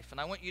of life. And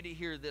I want you to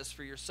hear this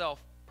for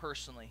yourself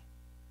personally.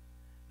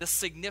 The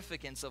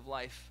significance of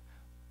life.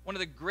 One of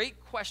the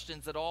great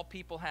questions that all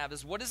people have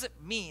is, what does it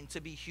mean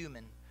to be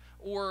human?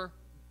 Or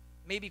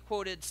maybe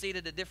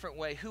stated a different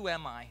way, who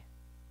am I?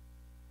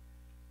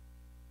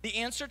 The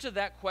answer to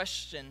that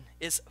question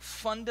is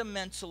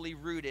fundamentally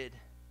rooted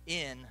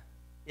in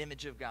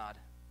image of God.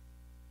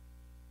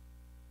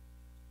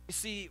 You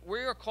see,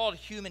 we are called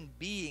human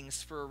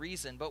beings for a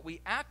reason, but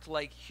we act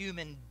like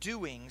human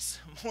doings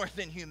more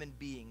than human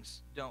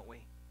beings, don't we?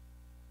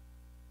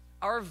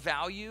 Our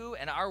value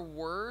and our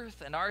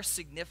worth and our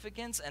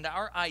significance and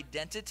our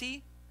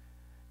identity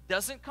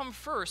doesn't come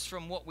first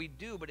from what we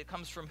do, but it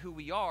comes from who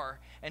we are,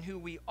 and who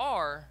we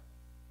are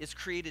is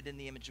created in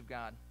the image of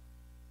God.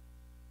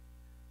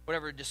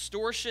 Whatever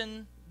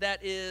distortion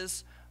that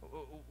is,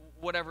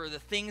 whatever the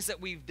things that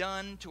we've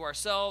done to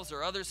ourselves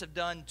or others have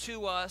done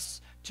to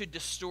us to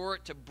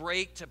distort, to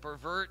break, to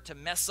pervert, to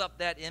mess up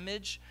that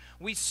image,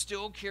 we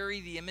still carry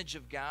the image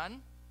of God,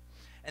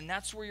 and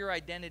that's where your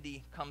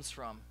identity comes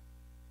from.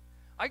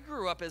 I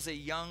grew up as a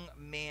young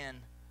man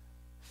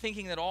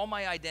thinking that all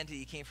my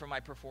identity came from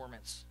my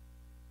performance.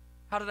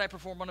 How did I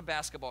perform on a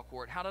basketball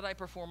court? How did I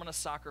perform on a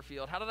soccer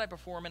field? How did I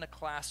perform in a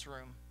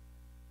classroom?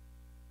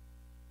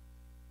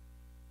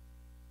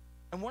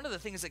 And one of the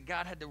things that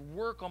God had to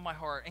work on my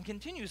heart and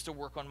continues to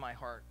work on my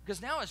heart,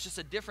 because now it's just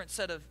a different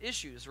set of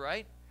issues,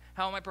 right?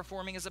 How am I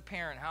performing as a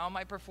parent? How am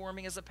I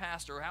performing as a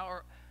pastor?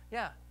 I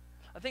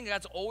think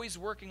God's always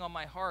working on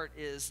my heart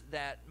is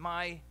that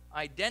my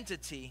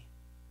identity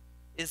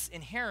is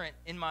inherent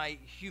in my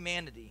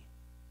humanity.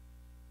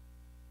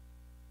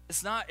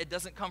 It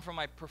doesn't come from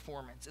my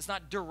performance. It's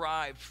not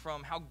derived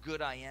from how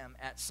good I am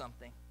at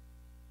something.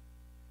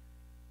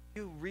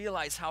 You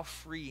realize how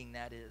freeing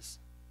that is.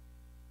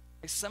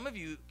 Like some of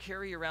you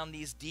carry around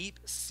these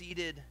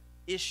deep-seated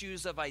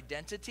issues of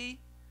identity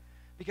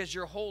because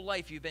your whole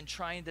life you've been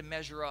trying to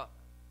measure up.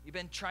 You've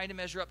been trying to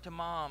measure up to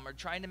mom or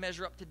trying to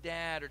measure up to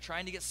dad or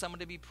trying to get someone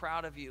to be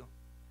proud of you.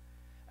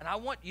 And I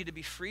want you to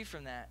be free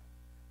from that.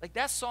 Like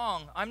that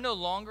song, I'm no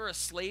longer a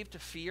slave to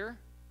fear.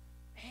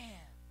 Man,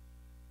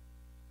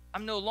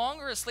 I'm no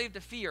longer a slave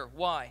to fear.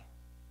 Why?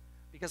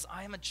 Because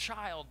I am a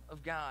child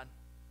of God.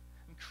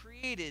 I'm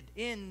created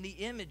in the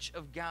image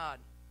of God.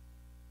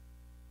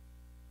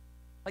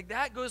 Like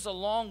that goes a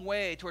long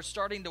way towards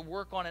starting to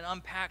work on and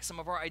unpack some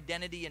of our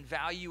identity and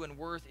value and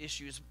worth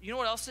issues. You know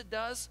what else it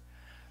does?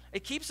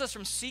 It keeps us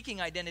from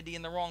seeking identity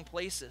in the wrong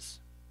places.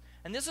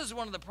 And this is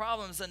one of the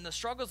problems and the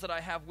struggles that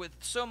I have with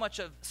so much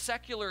of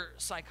secular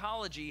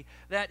psychology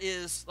that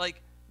is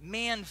like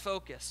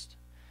man-focused.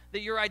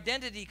 That your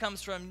identity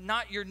comes from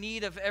not your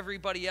need of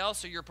everybody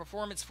else or your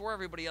performance for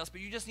everybody else,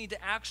 but you just need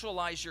to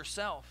actualize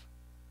yourself.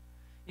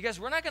 You guys,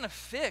 we're not going to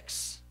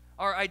fix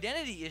our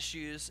identity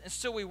issues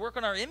until we work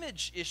on our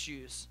image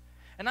issues.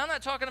 And I'm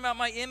not talking about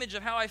my image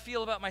of how I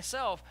feel about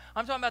myself.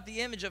 I'm talking about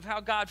the image of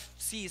how God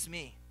sees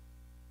me.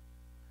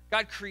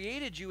 God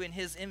created you in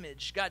his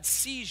image. God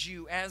sees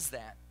you as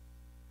that.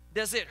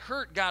 Does it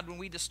hurt God when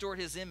we distort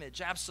his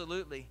image?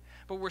 Absolutely.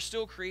 But we're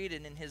still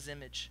created in his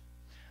image.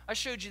 I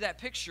showed you that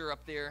picture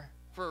up there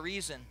for a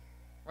reason,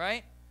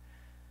 right?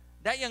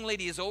 That young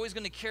lady is always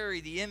going to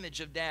carry the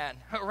image of dad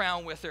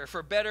around with her,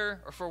 for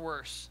better or for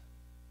worse,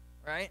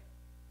 right?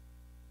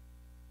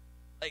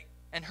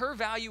 And her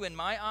value in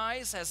my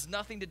eyes has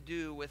nothing to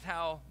do with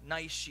how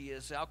nice she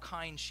is, how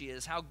kind she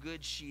is, how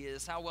good she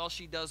is, how well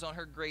she does on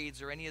her grades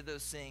or any of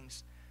those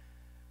things.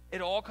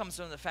 It all comes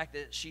from the fact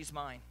that she's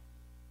mine.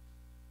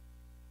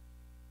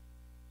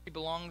 She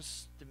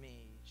belongs to me.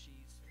 She's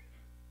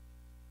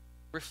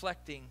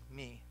reflecting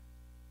me.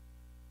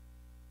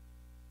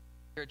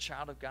 You're a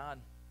child of God.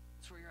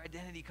 That's where your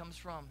identity comes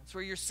from. That's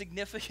where your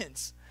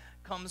significance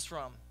comes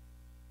from.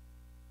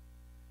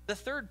 The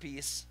third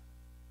piece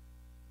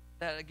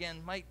that, again,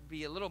 might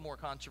be a little more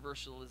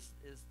controversial is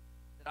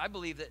that I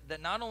believe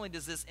that not only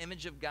does this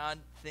image of God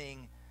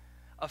thing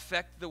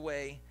affect the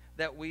way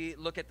that we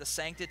look at the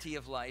sanctity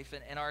of life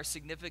and our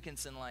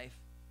significance in life,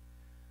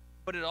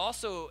 but it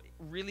also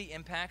really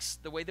impacts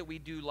the way that we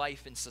do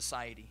life in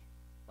society.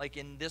 like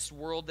in this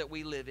world that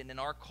we live in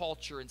our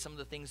culture and some of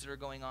the things that are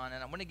going on.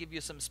 And I'm going to give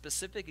you some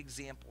specific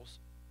examples.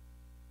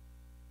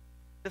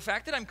 The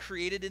fact that I'm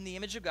created in the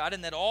image of God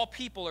and that all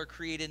people are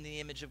created in the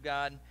image of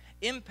God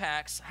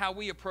impacts how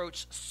we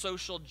approach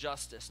social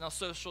justice. Now,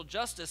 social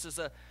justice is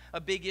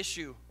a big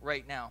issue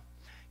right now.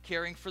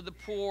 Caring for the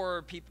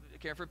poor,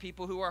 caring for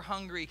people who are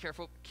hungry,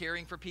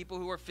 caring for people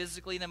who are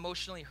physically and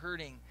emotionally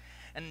hurting.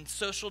 And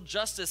social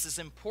justice is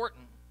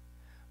important.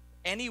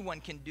 Anyone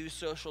can do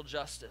social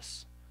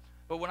justice.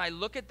 But when I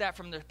look at that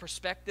from the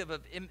perspective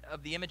of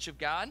the image of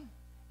God,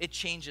 it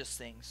changes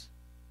things.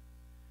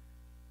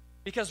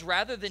 Because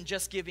rather than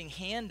just giving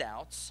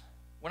handouts,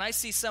 when I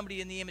see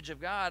somebody in the image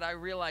of God, I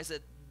realize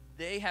that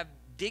they have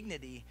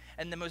dignity.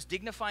 And the most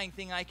dignifying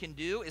thing I can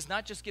do is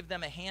not just give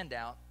them a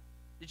handout.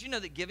 Did you know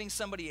that giving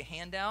somebody a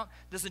handout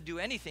doesn't do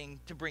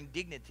anything to bring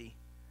dignity?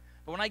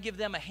 But when I give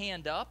them a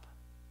hand up,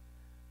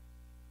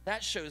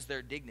 that shows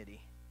their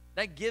dignity.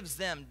 That gives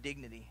them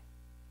dignity.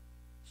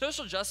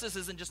 Social justice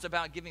isn't just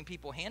about giving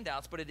people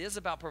handouts, but it is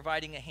about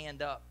providing a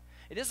hand up.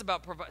 It is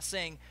about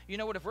saying, you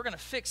know what, if we're going to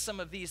fix some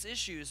of these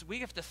issues, we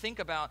have to think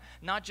about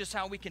not just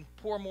how we can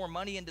pour more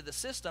money into the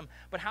system,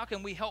 but how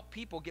can we help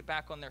people get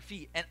back on their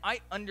feet. And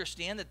I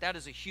understand that that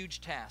is a huge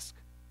task,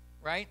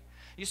 right?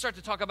 You start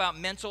to talk about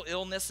mental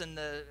illness and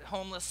the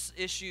homeless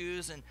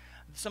issues and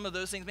some of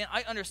those things. Man,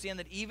 I understand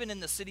that even in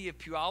the city of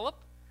Puyallup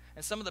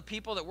and some of the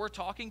people that we're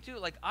talking to,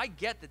 like, I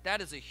get that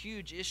that is a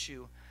huge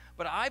issue.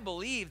 But I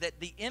believe that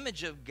the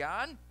image of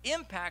God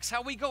impacts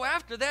how we go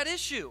after that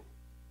issue.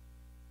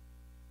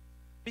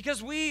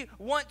 Because we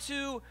want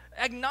to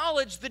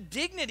acknowledge the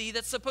dignity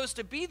that's supposed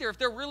to be there if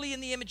they're really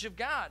in the image of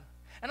God.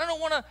 And I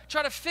don't want to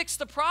try to fix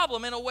the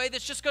problem in a way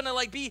that's just going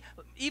to be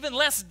even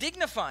less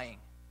dignifying.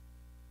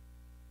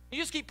 You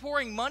just keep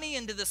pouring money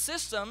into the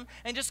system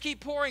and just keep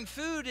pouring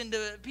food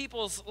into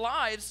people's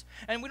lives,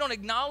 and we don't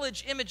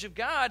acknowledge image of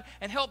God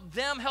and help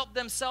them help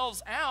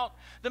themselves out.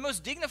 The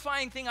most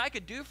dignifying thing I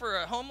could do for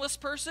a homeless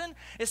person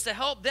is to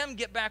help them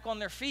get back on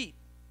their feet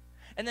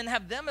and then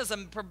have them as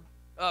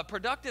a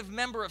productive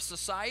member of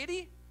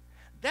society.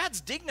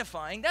 That's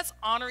dignifying. That's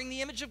honoring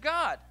the image of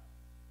God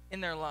in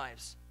their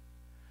lives.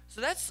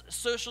 So that's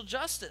social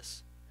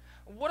justice.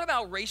 What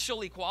about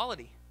racial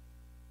equality?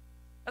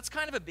 That's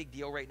kind of a big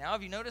deal right now.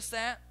 Have you noticed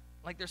that?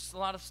 Like, there's a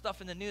lot of stuff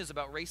in the news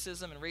about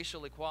racism and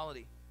racial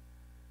equality.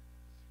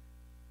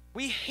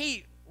 We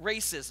hate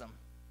racism.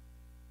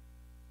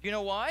 You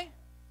know why?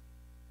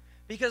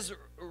 Because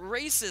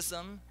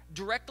racism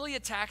directly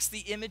attacks the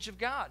image of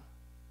God.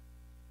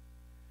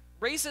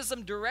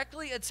 Racism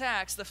directly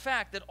attacks the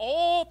fact that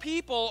all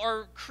people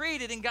are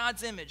created in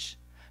God's image,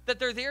 that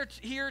they're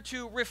here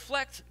to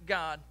reflect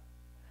God,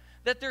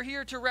 that they're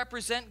here to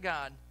represent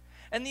God.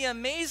 And the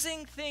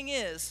amazing thing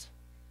is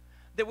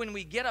that when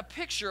we get a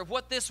picture of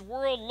what this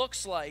world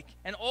looks like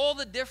and all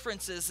the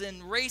differences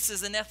in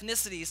races and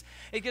ethnicities,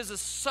 it gives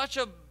us such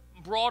a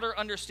broader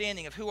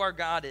understanding of who our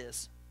God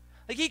is.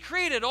 Like, he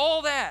created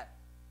all that,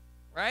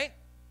 right?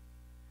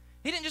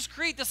 He didn't just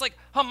create this like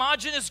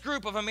homogenous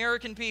group of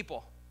American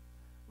people,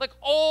 like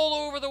all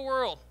over the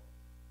world.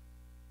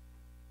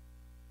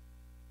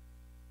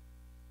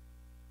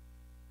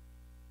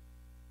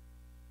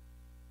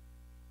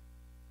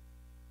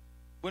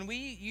 When we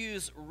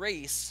use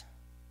race,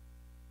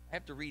 I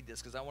have to read this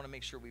because I want to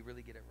make sure we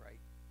really get it right.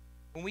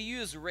 When we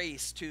use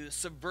race to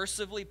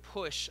subversively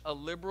push a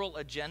liberal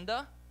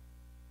agenda,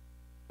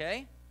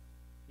 okay?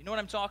 You know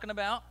what I'm talking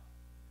about?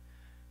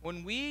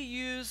 When we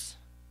use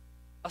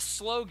a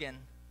slogan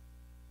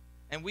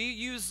and we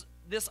use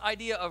this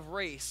idea of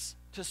race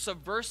to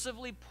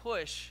subversively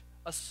push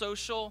a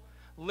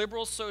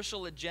liberal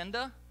social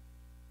agenda,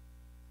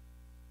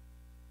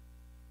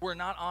 we're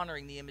not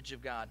honoring the image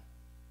of God,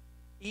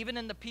 even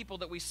in the people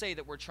that we say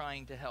that we're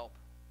trying to help.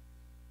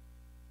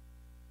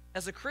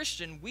 As a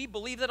Christian, we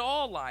believe that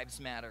all lives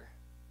matter.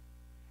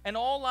 And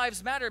all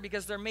lives matter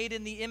because they're made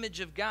in the image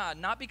of God,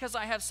 not because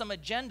I have some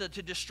agenda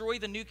to destroy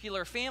the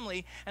nuclear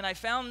family and I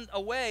found a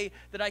way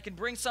that I can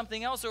bring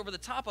something else over the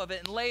top of it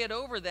and lay it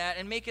over that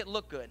and make it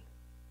look good.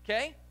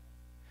 Okay?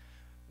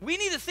 We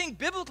need to think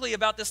biblically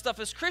about this stuff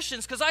as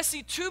Christians, because I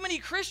see too many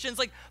Christians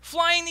like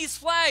flying these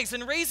flags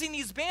and raising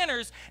these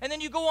banners, and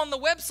then you go on the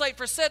website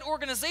for said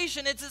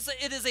organization, it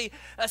is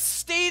a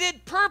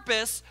stated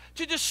purpose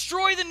to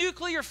destroy the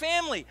nuclear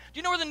family. Do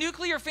you know where the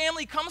nuclear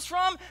family comes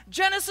from?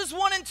 Genesis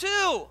 1 and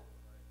 2.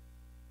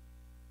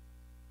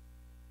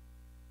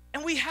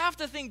 And we have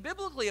to think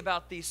biblically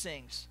about these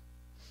things.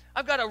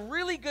 I've got a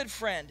really good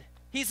friend.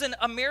 He's an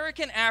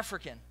American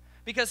African,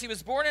 because he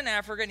was born in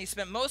Africa and he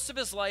spent most of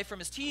his life from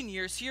his teen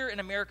years here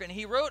in America. And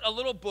he wrote a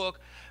little book.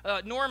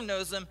 Norm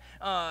knows him.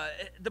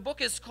 The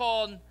book is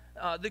called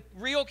The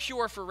Real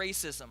Cure for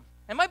Racism.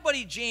 And my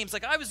buddy James,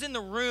 like, I was in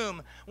the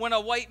room when a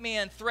white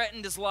man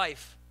threatened his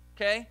life,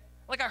 okay?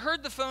 Like, I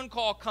heard the phone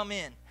call come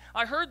in.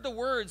 I heard the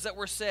words that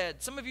were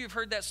said. Some of you have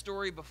heard that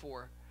story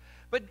before.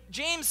 But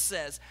James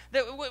says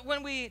that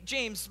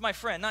James, my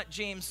friend, not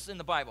James in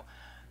the Bible.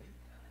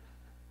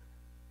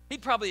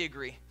 He'd probably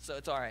agree, so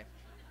it's all right.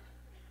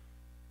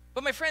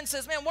 But my friend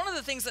says, man, one of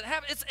the things that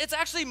happens, it's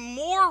actually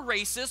more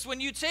racist when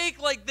you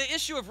take like the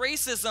issue of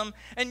racism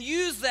and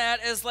use that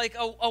as like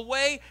a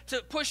way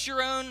to push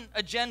your own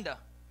agenda.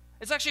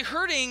 It's actually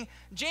hurting,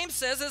 James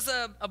says, as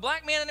a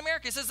black man in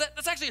America, he says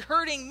that's actually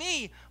hurting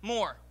me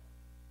more.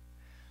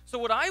 So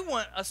what I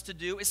want us to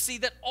do is see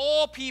that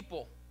all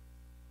people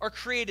are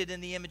created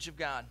in the image of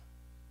God,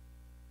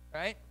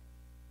 right?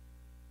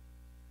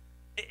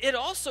 It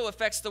also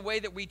affects the way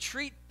that we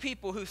treat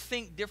people who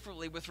think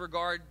differently with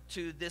regard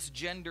to this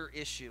gender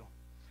issue.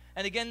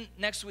 And again,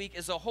 next week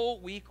is a whole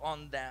week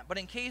on that. But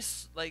in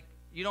case, like,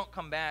 you don't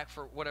come back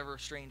for whatever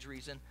strange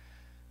reason,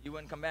 you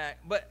wouldn't come back.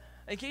 But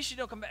in case you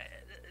don't come back,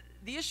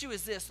 the issue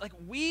is this. Like,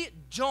 we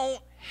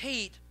don't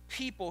hate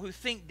people who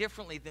think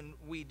differently than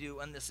we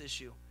do on this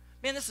issue.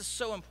 Man, this is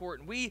so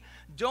important. We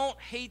don't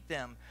hate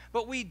them,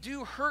 but we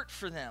do hurt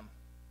for them.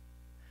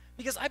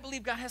 Because I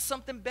believe God has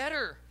something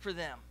better for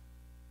them.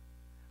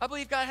 I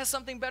believe God has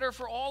something better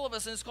for all of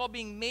us, and it's called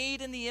being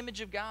made in the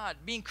image of God,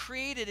 being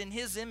created in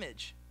His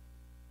image.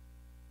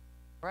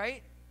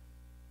 Right?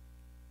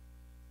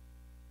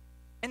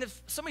 And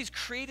if somebody's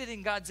created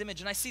in God's image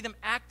and I see them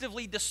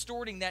actively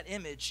distorting that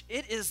image,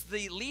 it is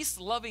the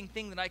least loving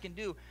thing that I can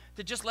do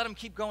to just let them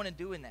keep going and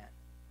doing that.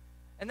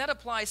 And that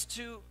applies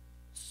to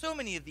so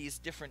many of these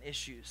different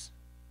issues.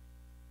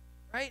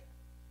 Right?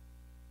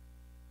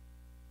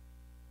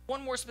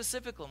 One more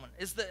specific one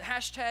is the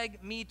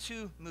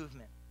 #MeToo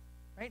movement.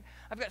 Right?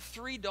 I've got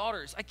 3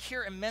 daughters. I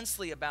care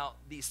immensely about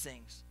these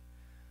things.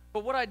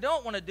 But what I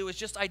don't want to do is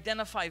just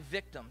identify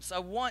victims. I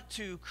want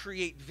to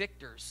create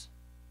victors.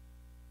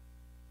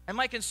 And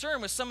my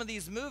concern with some of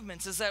these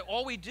movements is that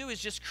all we do is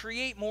just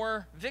create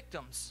more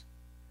victims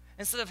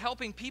instead of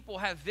helping people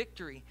have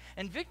victory.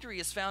 And victory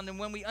is found in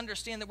when we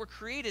understand that we're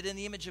created in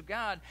the image of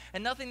God,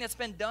 and nothing that's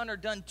been done or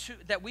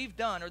that we've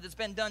done or that's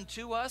been done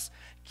to us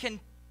can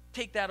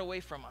take that away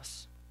from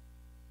us.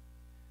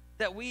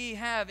 That we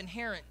have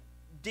inherent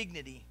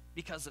dignity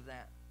because of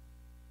that.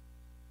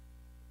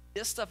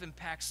 This stuff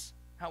impacts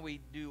how we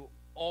do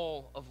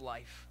all of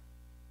life.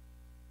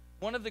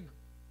 One of the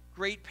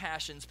great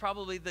passions,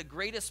 probably the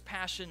greatest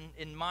passion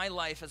in my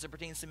life as it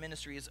pertains to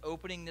ministry, is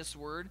opening this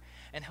word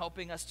and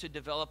helping us to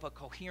develop a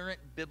coherent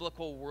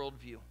biblical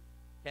worldview.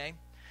 Okay?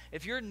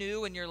 If you're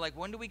new and you're like,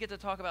 when do we get to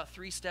talk about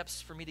 3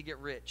 steps for me to get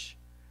rich?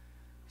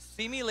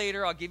 See me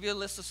later. I'll give you a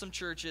list of some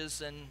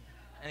churches, and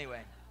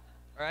anyway,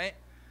 all right?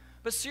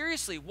 But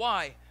seriously,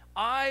 why?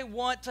 I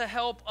want to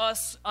help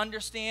us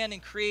understand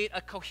and create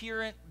a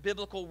coherent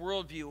biblical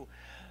worldview.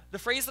 The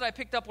phrase that I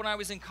picked up when I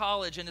was in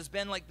college and has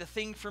been like the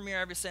thing for me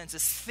ever since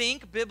is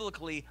think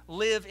biblically,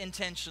 live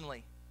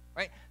intentionally,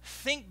 right?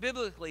 Think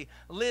biblically,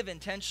 live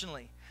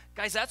intentionally.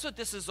 Guys, that's what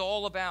this is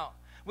all about.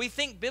 We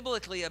think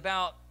biblically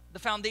about the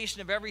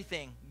foundation of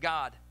everything,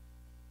 God.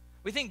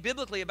 We think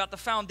biblically about the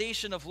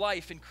foundation of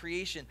life and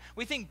creation.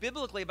 We think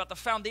biblically about the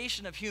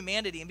foundation of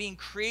humanity and being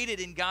created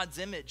in God's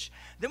image.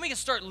 Then we can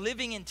start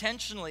living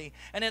intentionally,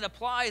 and it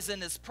applies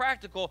and is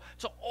practical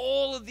to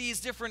all of these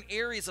different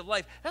areas of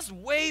life. That's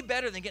way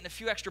better than getting a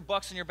few extra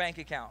bucks in your bank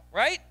account,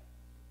 right?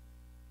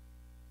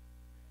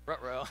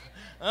 Ruh-roh.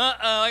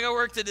 I got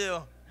work to do.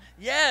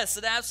 Yes,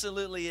 it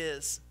absolutely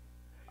is.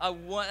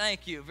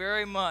 Thank you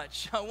very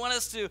much. I want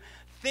us to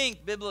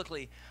think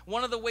biblically.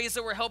 One of the ways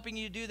that we're helping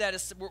you do that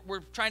is we're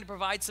trying to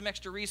provide some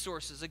extra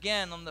resources.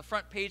 Again, on the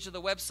front page of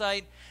the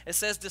website, it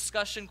says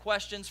discussion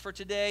questions for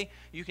today.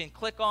 You can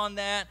click on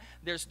that.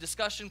 There's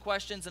discussion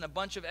questions and a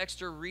bunch of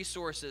extra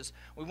resources.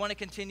 We want to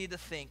continue to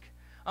think.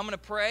 I'm going to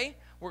pray.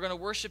 We're going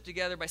to worship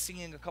together by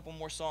singing a couple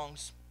more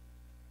songs.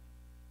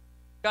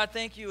 God,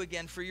 thank you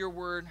again for your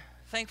word.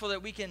 Thankful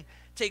that we can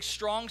take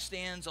strong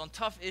stands on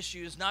tough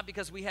issues, not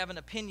because we have an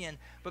opinion,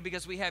 but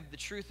because we have the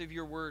truth of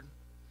your word.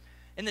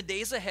 In the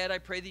days ahead, I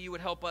pray that you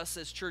would help us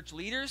as church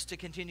leaders to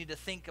continue to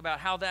think about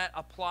how that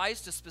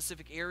applies to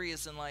specific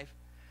areas in life.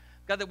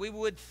 God, that we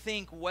would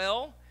think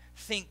well,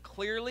 think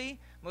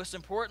clearly, most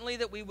importantly,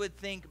 that we would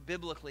think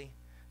biblically.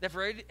 That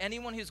for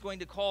anyone who's going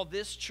to call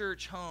this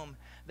church home,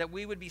 that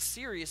we would be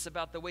serious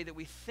about the way that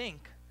we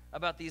think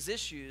about these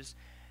issues,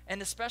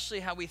 and especially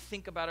how we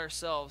think about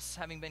ourselves,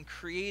 having been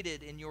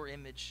created in your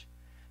image.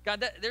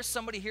 God, there's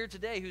somebody here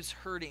today who's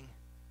hurting.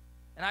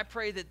 And I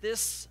pray that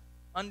this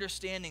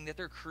understanding that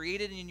they're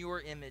created in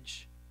your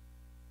image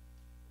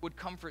would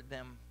comfort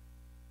them.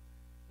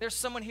 There's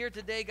someone here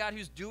today, God,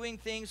 who's doing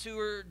things, who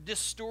are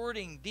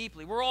distorting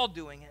deeply. We're all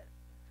doing it.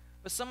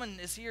 But someone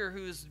is here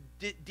who is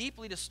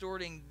deeply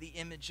distorting the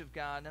image of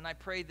God, and I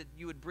pray that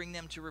you would bring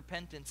them to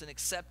repentance and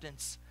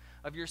acceptance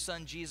of your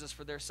Son, Jesus,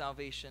 for their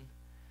salvation.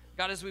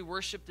 God, as we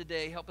worship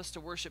today, help us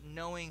to worship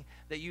knowing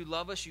that you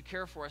love us, you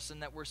care for us,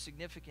 and that we're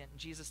significant. In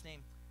Jesus'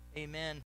 name, amen.